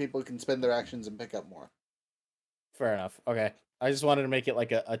 Other people can spend their actions and pick up more. Fair enough. Okay. I just wanted to make it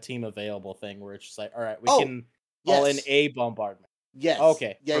like a team available thing where it's just like, all right, we can call in a bombardment. Yes.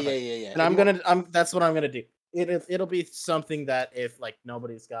 Okay. Yeah. Perfect. Yeah. And that's what I'm gonna do. It'll be something that if like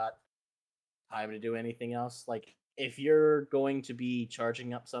nobody's got time to do anything else, like if you're going to be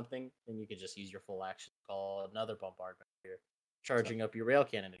charging up something, then you could just use your full action to call another bombardment. You're charging up your rail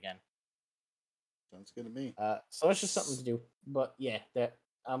cannon again. Sounds good to me. So it's just something to do. But yeah, that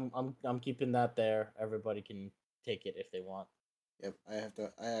I'm keeping that there. Everybody can take it if they want. Yep,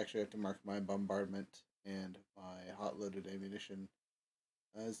 I actually have to mark my bombardment and my hot loaded ammunition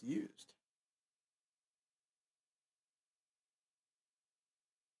as used.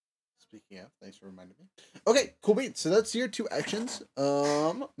 Speaking of, thanks for reminding me. Okay, cool beans. So that's your 2 actions.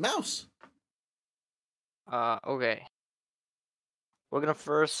 Mouse. Okay. We're gonna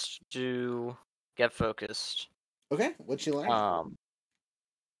first do get focused. Okay, what you like?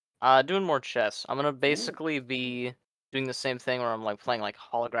 Doing more chess. I'm gonna basically be doing the same thing where I'm like playing like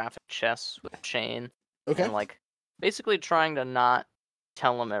holographic chess with chain. Okay. And like basically trying to not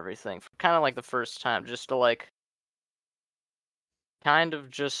tell them everything for kind of like the first time, just to like kind of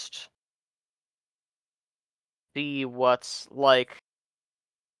just see what's like,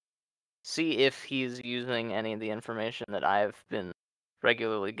 see if he's using any of the information that I've been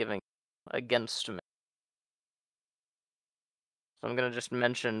regularly giving against me. So I'm gonna just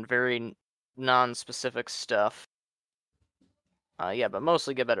mention very non-specific stuff. Yeah, but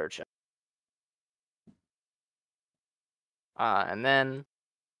mostly get better check. And then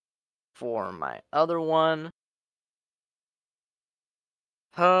for my other one,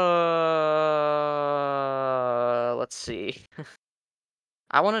 let's see.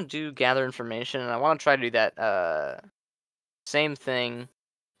 I want to do gather information, and I want to try to do that same thing.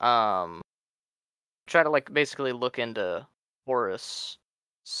 Try to like basically look into Horus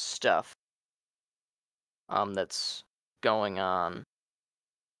stuff that's going on.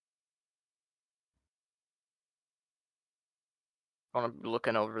 I want to be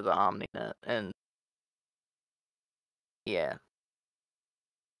looking over the OmniNet, and yeah.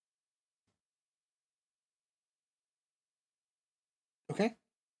 Okay.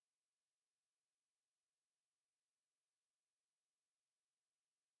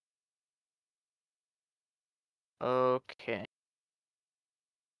 Okay.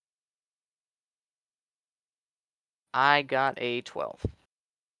 I got a 12.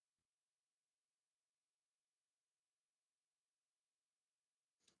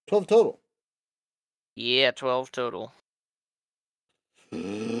 12 total. Yeah, 12 total.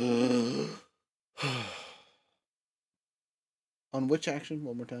 On which action?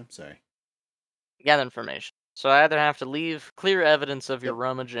 One more time. Sorry. Gather information. So I either have to leave clear evidence of your Yep.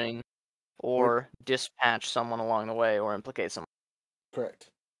 rummaging, Or- or dispatch someone along the way, or implicate someone. Correct.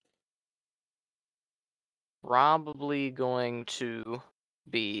 Probably going to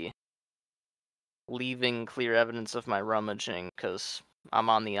be leaving clear evidence of my rummaging, because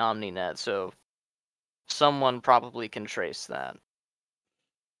I'm on the OmniNet, so someone probably can trace that.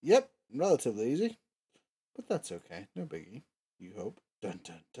 Yep. Relatively easy. But that's okay. No biggie. You hope. Dun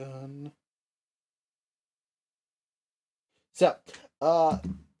dun dun. So,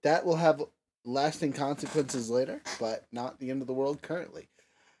 that will have lasting consequences later, but not the end of the world currently.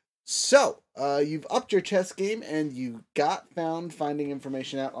 So, you've upped your chess game and you got finding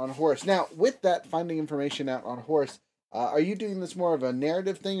information out on Horus. Now, with that finding information out on Horus, are you doing this more of a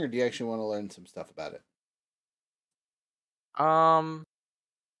narrative thing, or do you actually want to learn some stuff about it?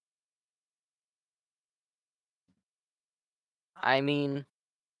 I mean,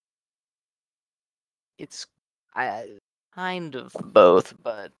 it's kind of both,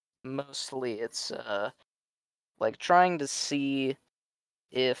 but mostly it's like trying to see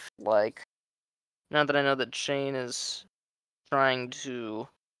if, like, now that I know that Shane is trying to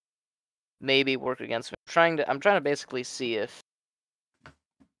maybe work against me, I'm trying to basically see if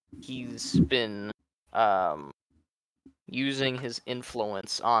he's been using his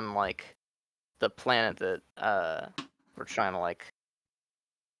influence on, like, the planet that we're trying to, like,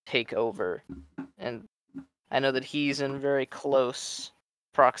 take over. And I know that he's in very close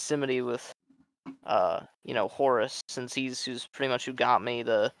proximity with Horus, since who's pretty much who got me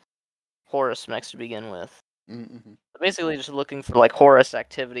the Horus mechs to begin with. Mm-hmm. Basically just looking for like Horus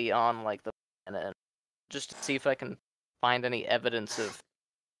activity on like the planet, just to see if I can find any evidence of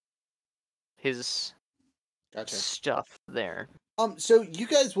his stuff there. So you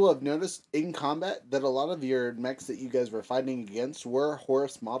guys will have noticed in combat that a lot of your mechs that you guys were fighting against were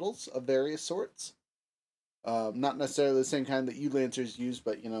Horus models of various sorts. Not necessarily the same kind that you Lancers use,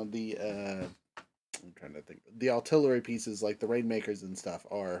 but I'm trying to think. The artillery pieces, like the Rainmakers and stuff,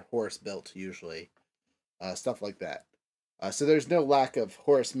 are Horus built usually. Stuff like that. So there's no lack of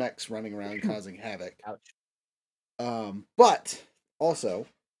Horus mechs running around causing havoc. Ouch. But also,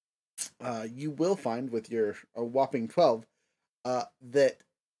 you will find with your whopping 12 that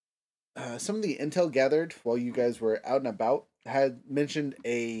some of the intel gathered while you guys were out and about had mentioned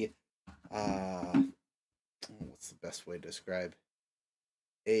a what's the best way to describe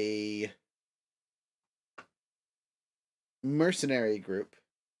a mercenary group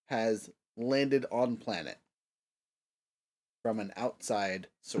has landed on planet from an outside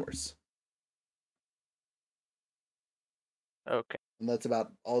source. Okay. And that's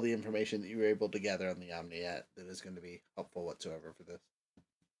about all the information that you were able to gather on the OmniNet that is going to be helpful whatsoever for this.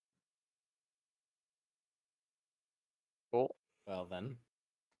 Cool. Well then,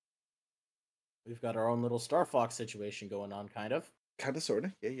 we've got our own little Star Fox situation going on, kind of. Kind of, sort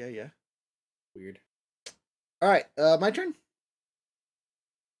of. Yeah. Weird. All right, my turn.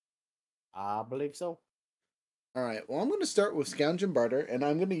 I believe so. All right. Well, I'm going to start with Scourge and Barter, and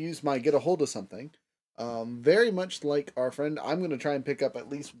I'm going to use my get a hold of something. Very much like our friend, I'm going to try and pick up at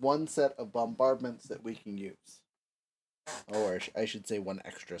least one set of bombardments that we can use. Or I should say one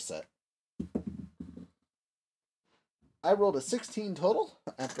extra set. I rolled a 16 total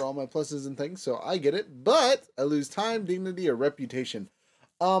after all my pluses and things, so I get it, but I lose time, dignity, or reputation.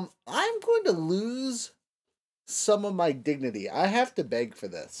 I'm going to lose some of my dignity. I have to beg for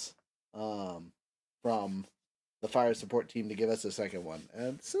this. From the fire support team to give us a second one.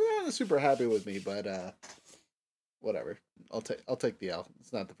 And so they're not super happy with me, but whatever. I'll take the L.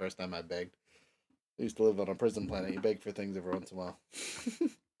 It's not the first time I begged. I used to live on a prison planet. You beg for things every once in a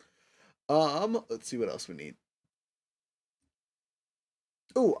while. Let's see what else we need.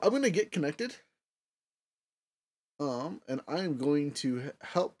 Oh, I'm gonna get connected. And I'm going to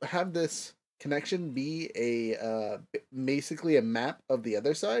help have this connection be a basically a map of the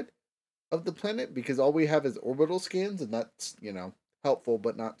other side of the planet, because all we have is orbital scans, and that's, helpful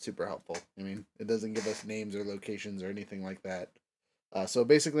but not super helpful. I mean, it doesn't give us names or locations or anything like that. So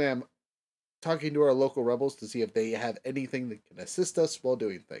basically, I'm talking to our local rebels to see if they have anything that can assist us while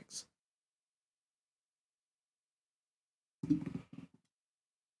doing things.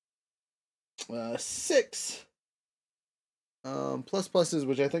 Six. Plus pluses,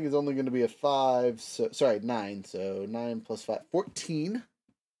 which I think is only going to be a 5. So sorry, 9. So 9 plus 5, 14.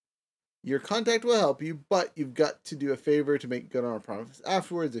 Your contact will help you, but you've got to do a favor to make good on a promise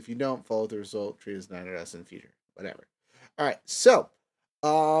afterwards. If you don't follow the result, treat as 9 or less in the future. Whatever. All right, so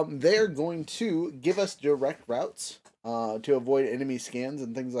they're going to give us direct routes to avoid enemy scans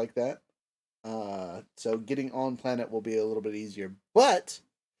and things like that. So getting on planet will be a little bit easier. But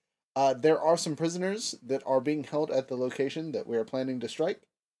there are some prisoners that are being held at the location that we are planning to strike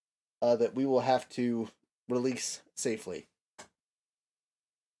that we will have to release safely.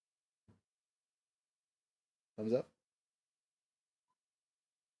 Thumbs up.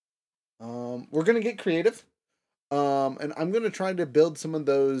 We're gonna get creative, and I'm gonna try to build some of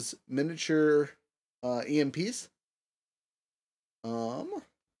those miniature EMPs.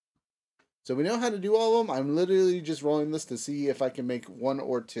 So we know how to do all of them. I'm literally just rolling this to see if I can make 1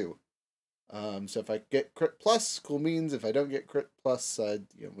 or 2. So if I get crit plus, cool means. If I don't get crit plus,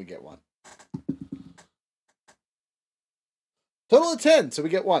 we get 1. Total of 10, so we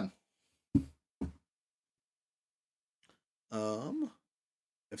get 1.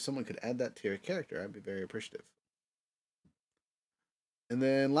 If someone could add that to your character, I'd be very appreciative. And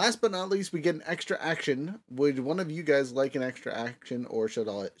then last but not least, we get an extra action. Would one of you guys like an extra action, or should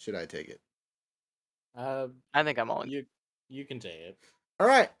I take it? I think I'm all in. You can take it. All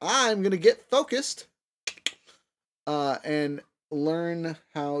right, I'm gonna get focused, and learn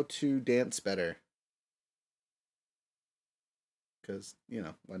how to dance better. Because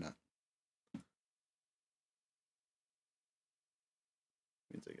why not?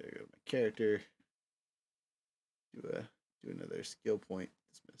 Means I gotta go to my character. Do another skill point,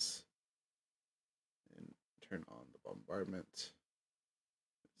 dismiss, and turn on the bombardment.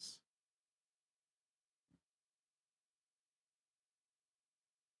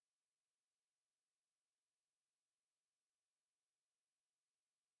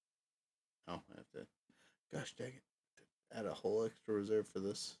 Oh, I have to. Gosh dang it! Add a whole extra reserve for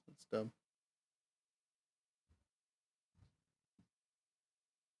this. That's dumb.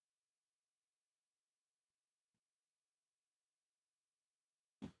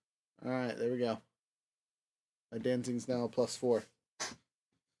 All right, there we go. My dancing's now a +4. If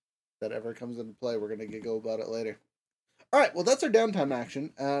that ever comes into play, we're gonna giggle about it later. All right, well, that's our downtime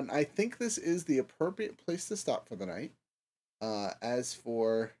action, and I think this is the appropriate place to stop for the night. As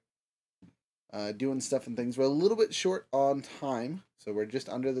for doing stuff and things, we're a little bit short on time, so we're just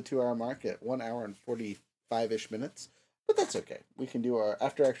under the 2-hour mark at 1 hour and 45-ish minutes, but that's okay. We can do our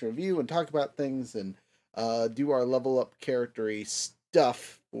after action review and talk about things and do our level up character-y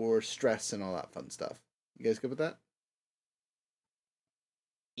stuff for stress and all that fun stuff. You guys good with that?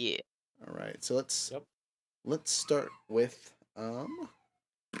 Yeah. All right, so let's start with Could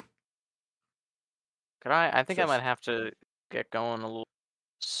I think I Trish. might have to get going a little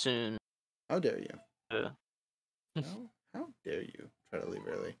soon. How dare you? How dare you try to leave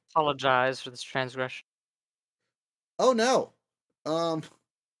early? Apologize for this transgression. Oh no.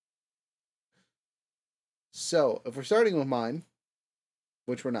 So if we're starting with mine,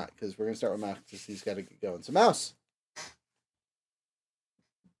 which we're not, because we're gonna start with Mouse because he's got to get going. So Mouse.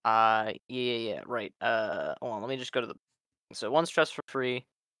 Yeah, right. Hold on, let me just go to the. So 1 stress for free.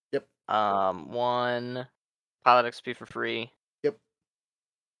 Yep. 1 pilot XP for free. Yep.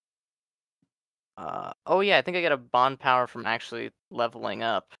 Oh yeah, I think I get a bond power from actually leveling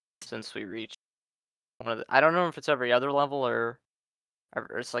up since we reached one of the. I don't know if it's every other level or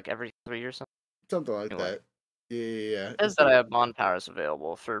it's like every 3 or something. Something like Anyway. that. Yeah. It says that I have bond powers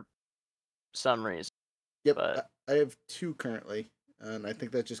available for some reason. Yep. But I have 2 currently, and I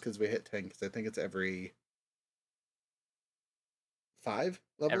think that's just because we hit 10. Because I think it's every 5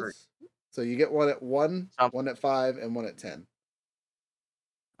 levels. So you get 1 at 1, 1 at 5, and 1 at 10.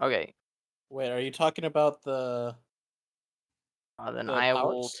 Okay, Wait, are you talking about the then the I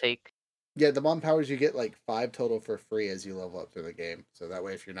will powers? take. Yeah, the mod powers you get like 5 total for free as you level up through the game. So that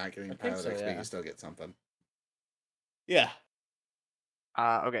way, if you're not getting I think pilot so, XP, yeah. you still get something. Yeah.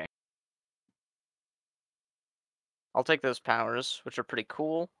 Okay. I'll take those powers, which are pretty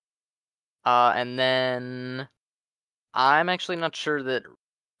cool. And then I'm actually not sure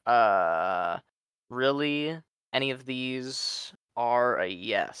that really any of these are a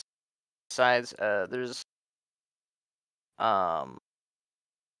yes. Besides, there's um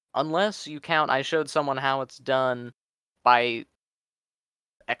unless you count, I showed someone how it's done by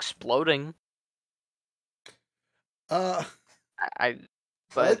exploding. Uh, I I like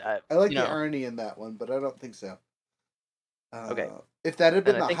but I like you the know, irony in that one, but I don't think so. okay. If that had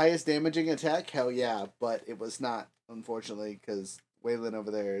Then been I the think highest damaging attack, hell yeah, but it was not, unfortunately, because Waylon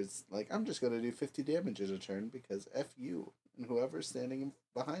over there is like, I'm just gonna do 50 damage in a turn because F you and whoever's standing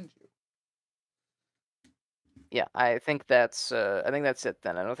behind you. yeah, I think that's it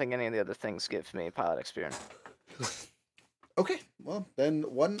then. I don't think any of the other things give me pilot experience. Okay, well then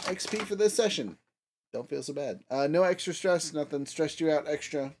 1 XP for this session. Don't feel so bad. No extra stress, nothing stressed you out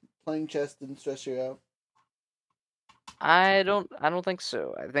extra. Playing chess didn't stress you out. I don't think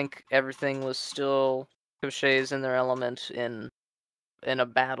so. I think everything was still cliches in their element in a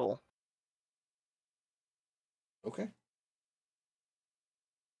battle. Okay.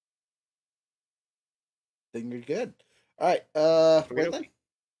 Then you're good. Alright, Okay, Waylon? okay.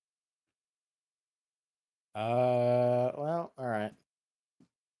 Well, all right.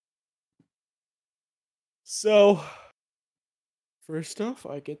 So, first off,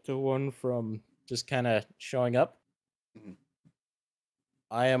 I get the one from just kind of showing up. Mhm.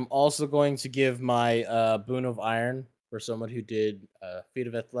 I am also going to give my boon of iron for someone who did feat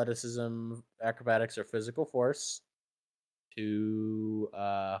of athleticism, acrobatics, or physical force to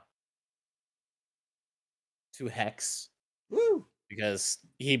Hex Woo! because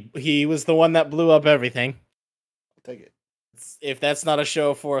he was the one that blew up everything. I'll take it. If that's not a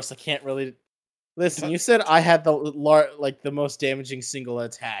show of force, I can't really listen. You said I had like the most damaging single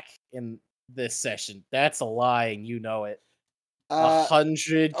attack in this session. That's a lie, and you know it. Uh,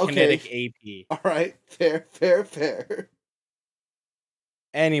 100 okay. kinetic AP. Alright, fair, fair, fair.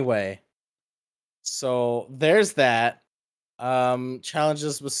 Anyway, so there's that.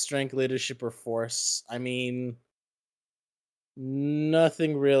 Challenges with strength, leadership, or force. I mean,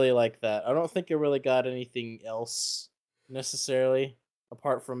 nothing really like that. I don't think I really got anything else necessarily,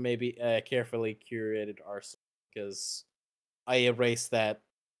 apart from maybe a carefully curated arsenal, because I erased that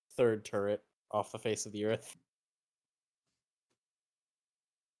third turret off the face of the earth.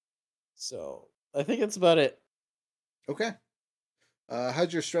 So I think that's about it. Okay.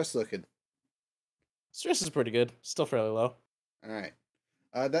 How's your stress looking? Stress is pretty good. Still fairly low. Alright.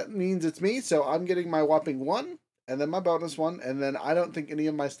 That means it's me, so I'm getting my whopping 1, and then my bonus 1, and then I don't think any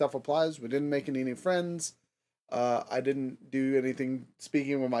of my stuff applies. We didn't make any new friends. I didn't do anything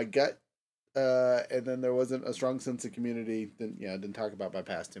speaking with my gut. And then there wasn't a strong sense of community. Didn't talk about my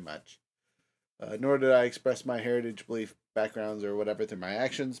past too much. Nor did I express my heritage, belief, backgrounds, or whatever through my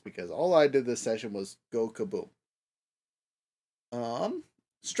actions, because all I did this session was go kaboom.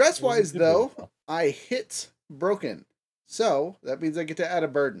 Stress It was a wise good move, though, though. I hit broken, so that means I get to add a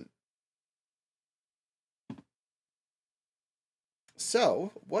burden.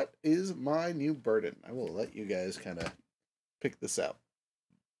 So, what is my new burden? I will let you guys kind of pick this out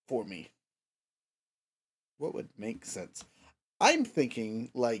for me. What would make sense? I'm thinking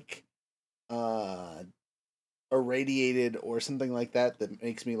like uh irradiated or something like that that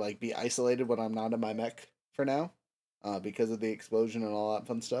makes me like be isolated when I'm not in my mech for now. Because of the explosion and all that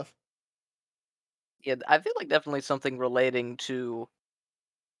fun stuff. Yeah, I feel like definitely something relating to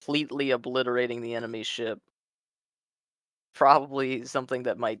completely obliterating the enemy ship. Probably something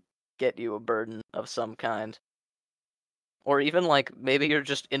that might get you a burden of some kind. Or even like maybe you're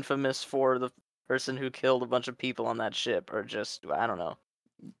just infamous for the person who killed a bunch of people on that ship, or just I don't know.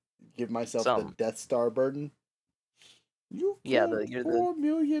 Give myself the Some Death Star burden. You yeah, killed you're the 4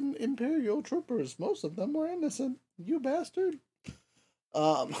 million Imperial troopers. Most of them were innocent. You bastard.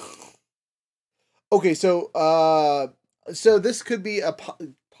 Um. Okay, so this could be a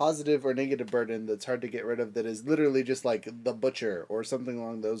positive or negative burden that's hard to get rid of. That is literally just like the butcher or something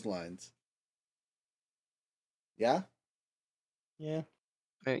along those lines. Yeah. Yeah.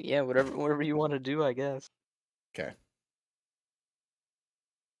 yeah, whatever you want to do, I guess. Okay.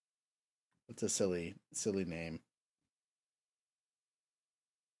 It's a silly name.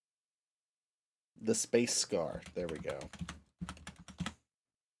 The Space Scar. There we go.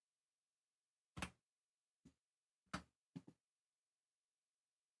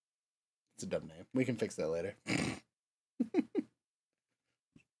 It's a dumb name. We can fix that later.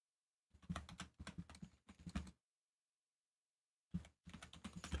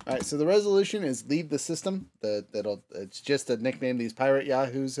 All right, so the resolution is leave the system. It's just a nickname these pirate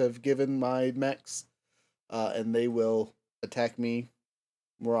yahoos have given my mechs, and they will attack me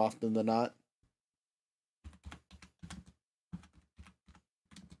more often than not.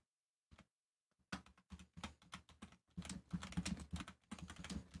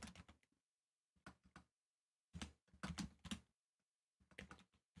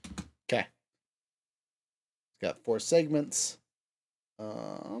 Okay. It's got 4 segments.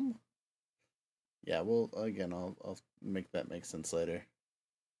 Yeah, well, again, I'll make that make sense later.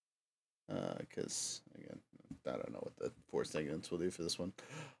 Because again, I don't know what the 4 segments will do for this one,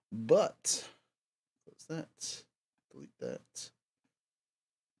 but close that, delete that.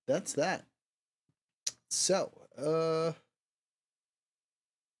 That's that. So,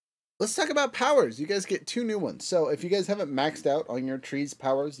 let's talk about powers. You guys get 2 new ones. So if you guys haven't maxed out on your tree's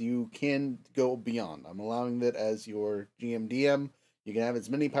powers, you can go beyond. I'm allowing that as your GM/DM. You can have as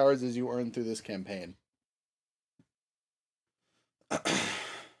many powers as you earn through this campaign.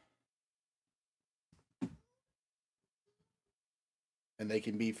 And they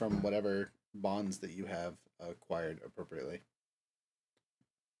can be from whatever bonds that you have acquired appropriately.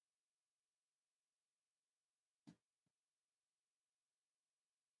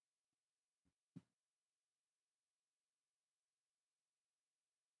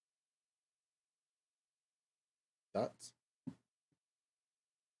 Thoughts?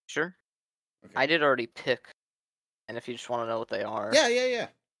 Sure. Okay. I did already pick, and if you just want to know what they are. Yeah.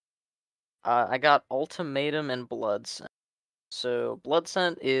 I got Ultimatum and Blood Scent. So Blood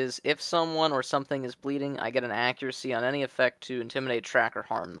Scent is if someone or something is bleeding, I get an accuracy on any effect to intimidate, track, or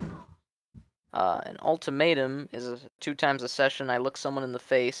harm them. An Ultimatum is 2 times a session. I look someone in the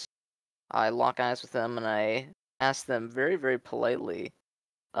face, I lock eyes with them, and I ask them very, very politely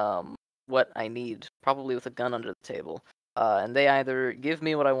what I need, probably with a gun under the table. And they either give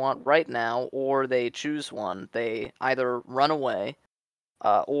me what I want right now, or they choose one. They either run away,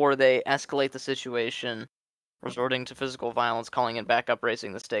 or they escalate the situation, resorting to physical violence, calling in backup,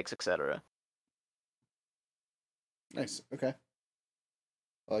 raising the stakes, etc. Nice. Okay.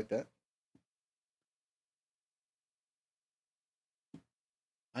 I like that.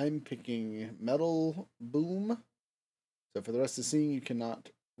 I'm picking Metal Boom. So for the rest of the scene, you cannot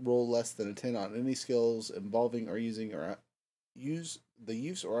roll less than a 10 on any skills involving or using or use the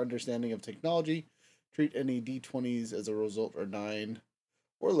use or understanding of technology. Treat any d20s as a result or 9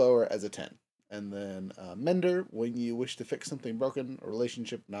 or lower as a 10. And then Mender, when you wish to fix something broken, a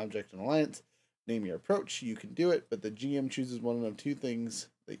relationship, an object, an alliance, name your approach. You can do it, but the GM chooses one or two things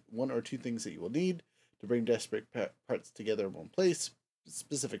that you will need to bring disparate parts together in one place.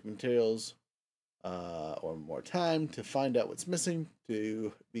 Specific materials or more time to find out what's missing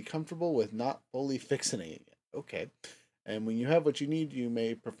to be comfortable with not fully fixing it. Okay. And when you have what you need, you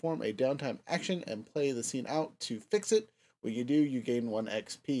may perform a downtime action and play the scene out to fix it. When you do, you gain 1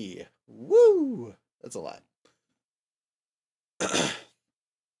 XP. Woo! That's a lot.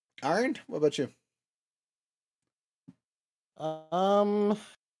 Iron, what about you? I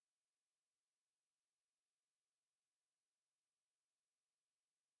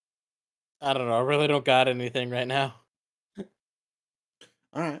don't know. I really don't got anything right now.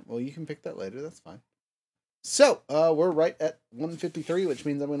 All right. Well, you can pick that later. That's fine. So, we're right at 1:53, which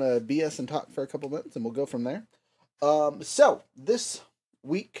means I'm going to BS and talk for a couple minutes, and we'll go from there. So, this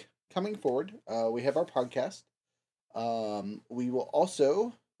week, coming forward, we have our podcast. We will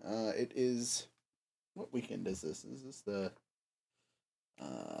also, it is, what weekend is this? Is this the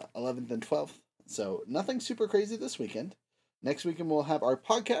 11th and 12th? So, nothing super crazy this weekend. Next weekend, we'll have our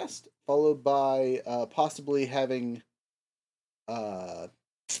podcast, followed by possibly having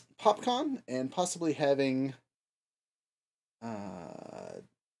PopCon and possibly having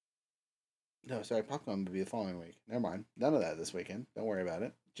no, sorry, PopCon would be the following week. Never mind. None of that this weekend. Don't worry about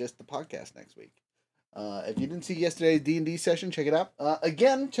it. Just the podcast next week. If you didn't see yesterday's D&D session, check it out.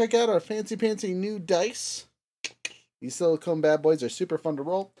 Again, check out our fancy pantsy new dice. These silicone bad boys are super fun to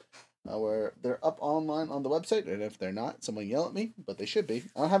roll. They're up online on the website, and if they're not, someone yell at me, but they should be.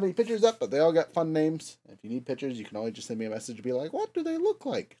 I don't have any pictures up, but they all got fun names. If you need pictures, you can always just send me a message and be like, what do they look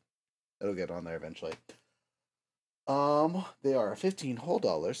like? It'll get on there eventually. They are $15 whole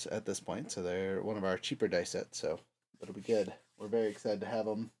at this point, so they're one of our cheaper dice sets, so it'll be good. We're very excited to have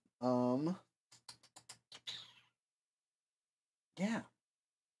them. Yeah.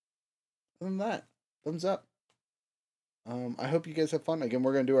 Other than that, thumbs up. I hope you guys have fun. Again,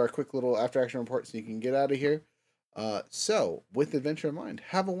 we're going to do our quick little after action report so you can get out of here. So, with adventure in mind,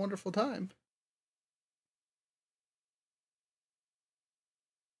 have a wonderful time.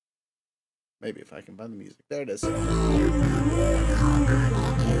 Maybe if I can find the music. There it is.